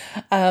it.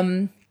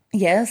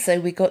 Yeah, so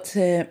we got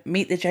to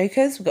meet the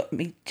Jokers. We got to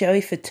meet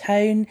Joey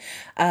Fatone,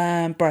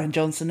 Brian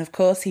Johnson, of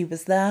course, he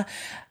was there.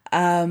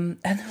 And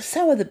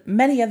there were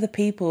many other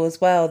people as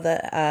well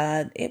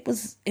that it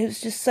was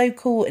just so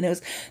cool, and it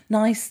was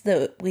nice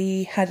that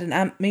we had an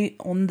amp moot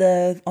on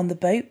the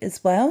boat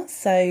as well.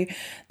 So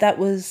that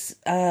was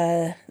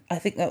I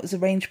think that was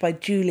arranged by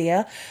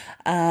Julia.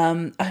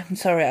 I'm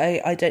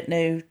sorry, I don't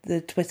know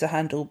the Twitter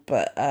handle,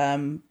 but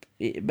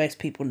most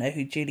people know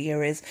who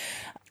Julia is.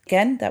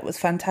 Again, that was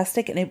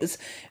fantastic, and it was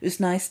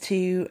nice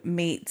to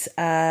meet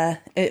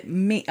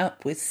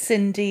up with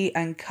Cindy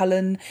and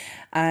Cullen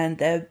and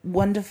their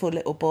wonderful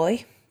little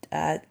boy.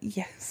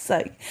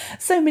 So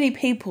many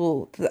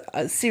people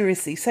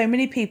seriously, so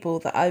many people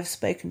that I've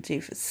spoken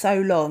to for so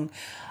long,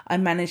 I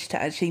managed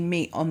to actually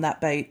meet on that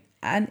boat,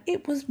 and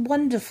it was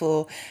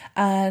wonderful.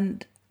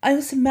 And I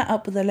also met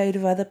up with a load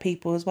of other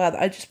people as well.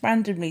 I just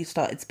randomly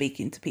started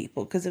speaking to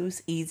people because it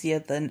was easier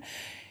than,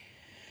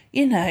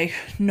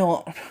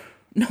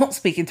 not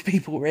speaking to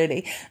people,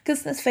 really,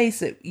 because let's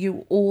face it,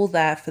 you're all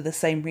there for the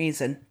same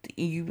reason.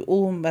 You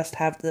all must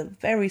have the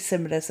very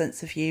similar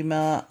sense of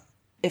humour,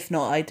 if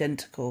not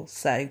identical.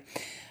 So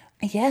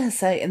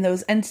and there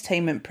was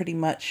entertainment pretty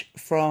much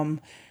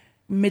from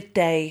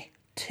midday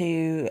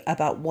to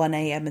about 1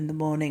 a.m. in the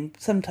morning,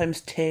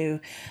 sometimes 2,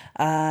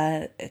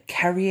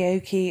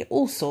 karaoke,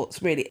 all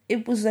sorts, really.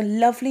 It was a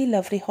lovely,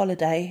 lovely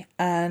holiday,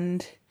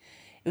 and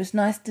it was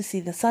nice to see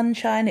the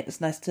sunshine. It was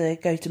nice to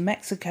go to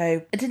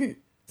Mexico. I didn't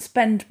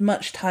spend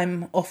much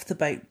time off the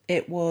boat.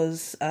 It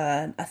was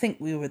I think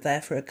we were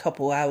there for a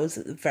couple hours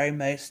at the very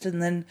most,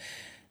 and then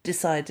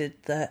decided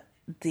that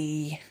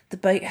the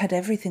boat had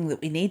everything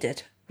that we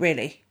needed,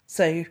 really,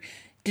 so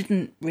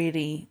didn't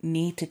really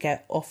need to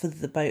get off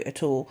of the boat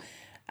at all.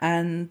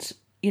 And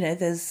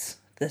there's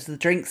the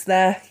drinks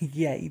there.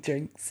 Yay,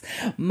 drinks.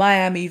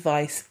 Miami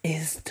Vice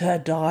is to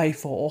die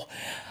for.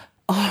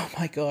 Oh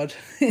my God,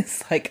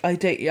 it's like I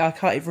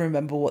can't even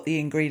remember what the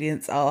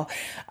ingredients are,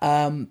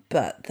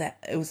 but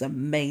it was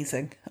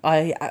amazing.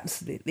 I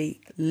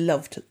absolutely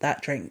loved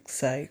that drink.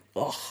 So,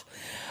 yeah,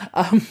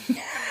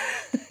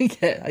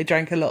 I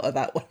drank a lot of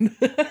that one,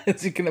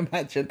 as you can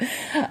imagine.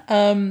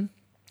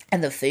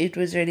 And the food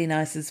was really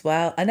nice as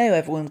well. I know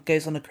everyone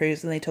goes on a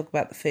cruise and they talk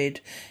about the food.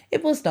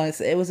 It was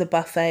nice. It was a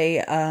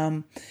buffet.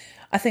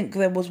 I think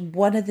there was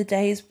one of the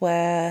days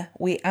where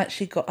we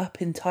actually got up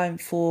in time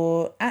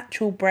for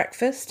actual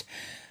breakfast.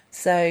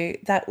 So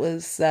that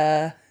was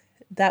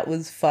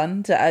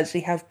fun to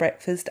actually have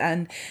breakfast.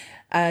 And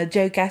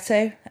Joe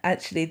Gatto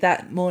actually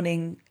that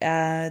morning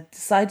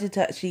decided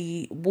to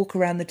actually walk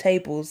around the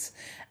tables,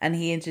 and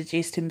he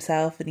introduced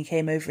himself and he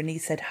came over and he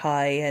said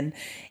hi. And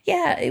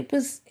yeah, it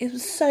was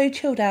so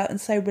chilled out and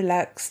so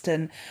relaxed.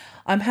 And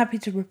I'm happy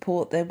to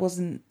report there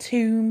wasn't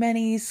too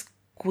many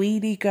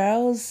squealy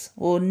girls,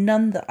 or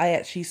none that I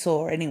actually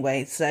saw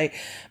anyway. So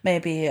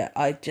maybe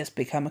I just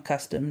become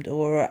accustomed,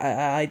 or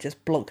I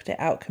just blocked it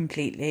out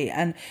completely.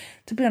 And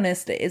to be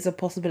honest, it is a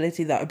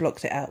possibility that I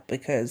blocked it out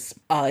because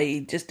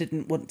I just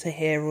didn't want to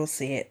hear or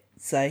see it.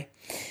 So,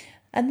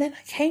 and then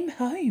I came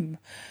home,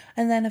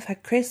 and then I've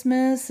had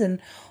Christmas and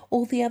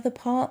all the other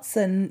parts,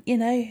 and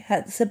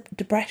had some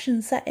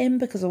depression set in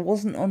because I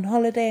wasn't on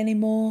holiday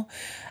anymore.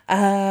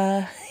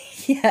 So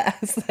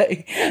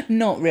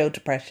not real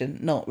depression,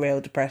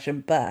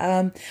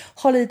 but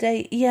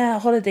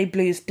holiday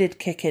blues did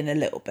kick in a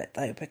little bit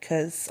though,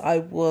 because I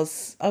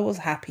was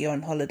happy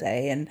on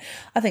holiday, and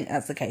I think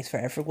that's the case for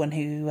everyone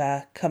who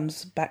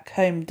comes back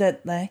home,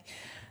 don't they?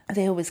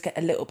 They always get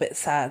a little bit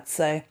sad.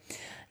 So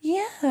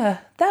yeah,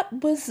 that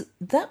was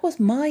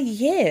my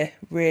year,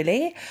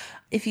 really.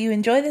 If you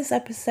enjoy this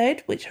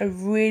episode, which I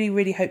really,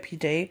 really hope you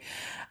do,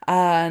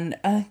 and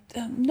I'm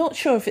not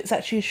sure if it's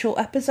actually a short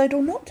episode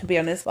or not, to be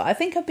honest, but I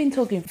think I've been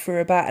talking for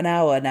about an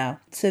hour now.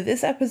 So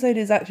this episode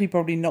is actually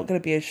probably not going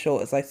to be as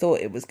short as I thought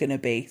it was going to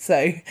be.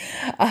 So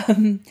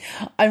I'm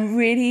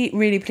really,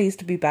 really pleased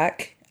to be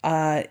back.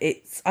 I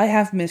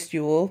have missed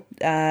you all,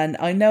 and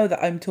I know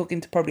that I'm talking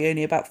to probably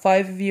only about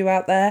 5 of you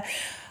out there.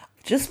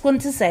 Just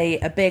want to say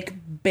a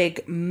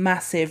big,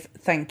 massive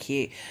thank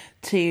you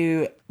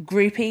to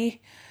Groupie,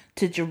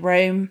 to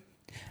Jerome,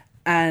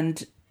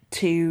 and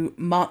to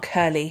Mark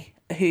Hurley,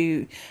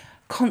 who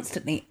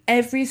constantly,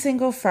 every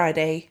single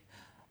Friday,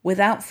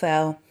 without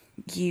fail,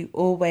 you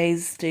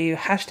always do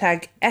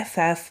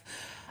 #FF,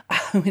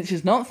 which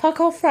is not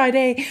Fuck Off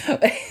Friday.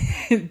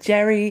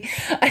 Jerry,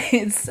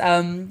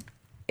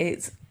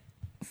 it's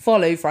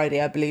Follow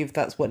Friday, I believe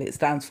that's what it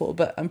stands for,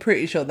 but I'm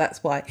pretty sure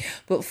that's why.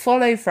 But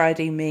Follow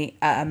Friday me,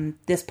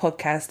 this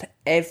podcast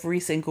every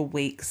single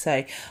week.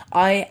 So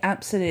I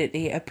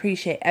absolutely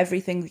appreciate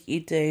everything that you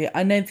do.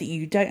 I know that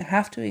you don't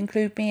have to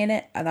include me in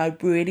it, and I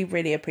really,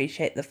 really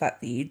appreciate the fact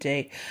that you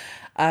do.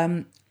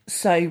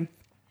 So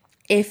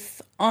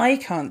if I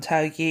can't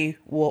tell you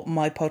what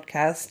my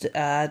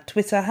podcast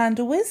Twitter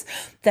handle is,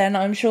 then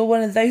I'm sure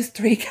one of those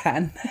three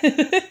can.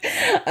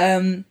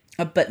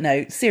 But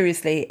no,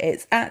 seriously,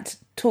 it's at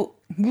talk.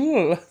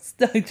 I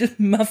just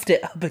muffed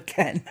it up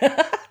again.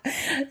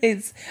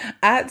 It's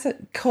at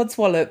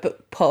Codswallop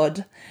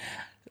Pod.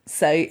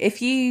 So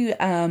if you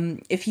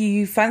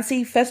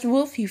fancy, first of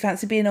all, if you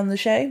fancy being on the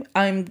show,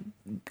 I'm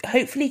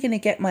hopefully going to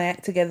get my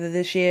act together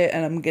this year,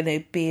 and I'm going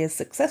to be a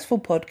successful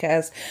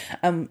podcast.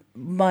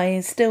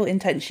 My still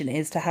intention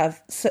is to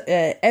have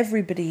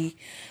everybody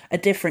a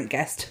different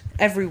guest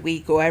every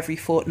week or every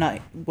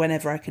fortnight,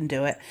 whenever I can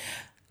do it.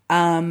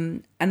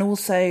 And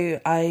also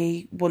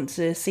I want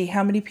to see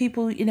how many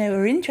people,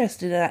 are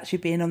interested in actually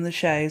being on the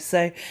show.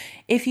 So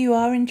if you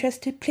are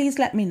interested, please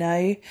let me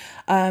know.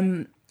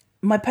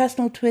 My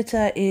personal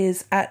Twitter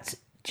is at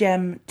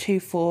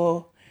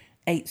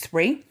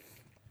Gem2483.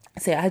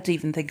 So I had to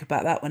even think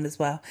about that one as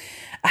well.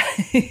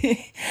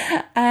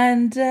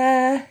 And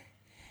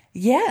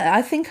yeah,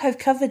 I think I've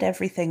covered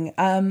everything.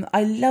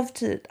 I love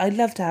to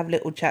have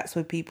little chats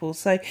with people.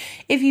 So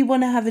if you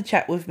want to have a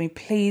chat with me,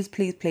 please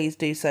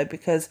do so,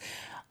 because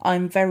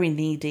I'm very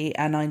needy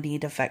and I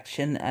need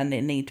affection, and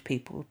I need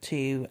people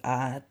to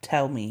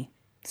tell me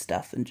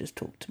stuff and just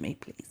talk to me,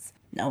 please.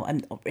 No,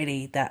 I'm not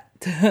really that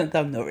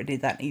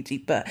needy,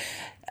 but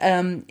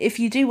if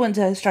you do want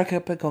to strike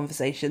up a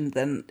conversation,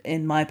 then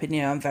in my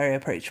opinion, I'm very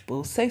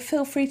approachable, so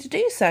feel free to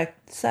do so.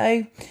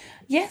 So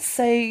yes,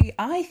 so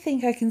I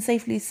think I can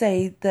safely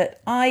say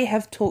that I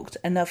have talked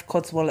enough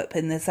Codswallop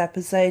in this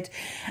episode,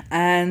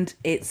 and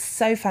it's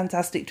so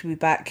fantastic to be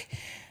back,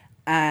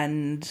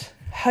 and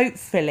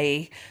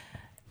hopefully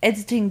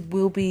editing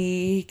will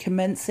be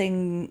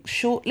commencing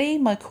shortly,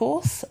 my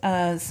course,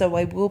 so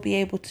I will be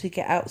able to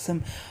get out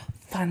some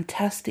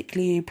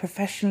fantastically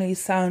professionally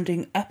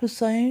sounding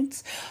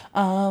episodes,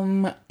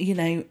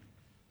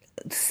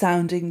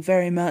 sounding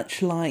very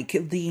much like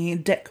the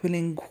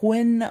Declan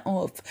Quinn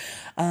of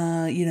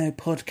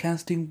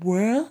podcasting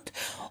world,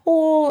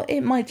 or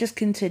it might just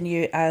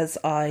continue as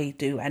I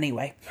do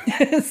anyway.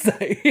 So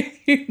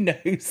who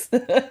knows?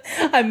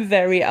 I'm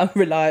very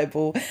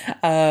unreliable.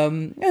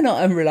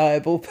 Not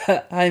unreliable,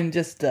 but I'm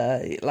just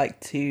like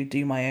to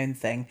do my own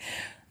thing.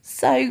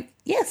 So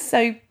yes,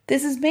 so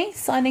this is me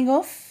signing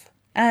off.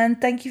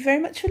 And thank you very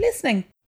much for listening.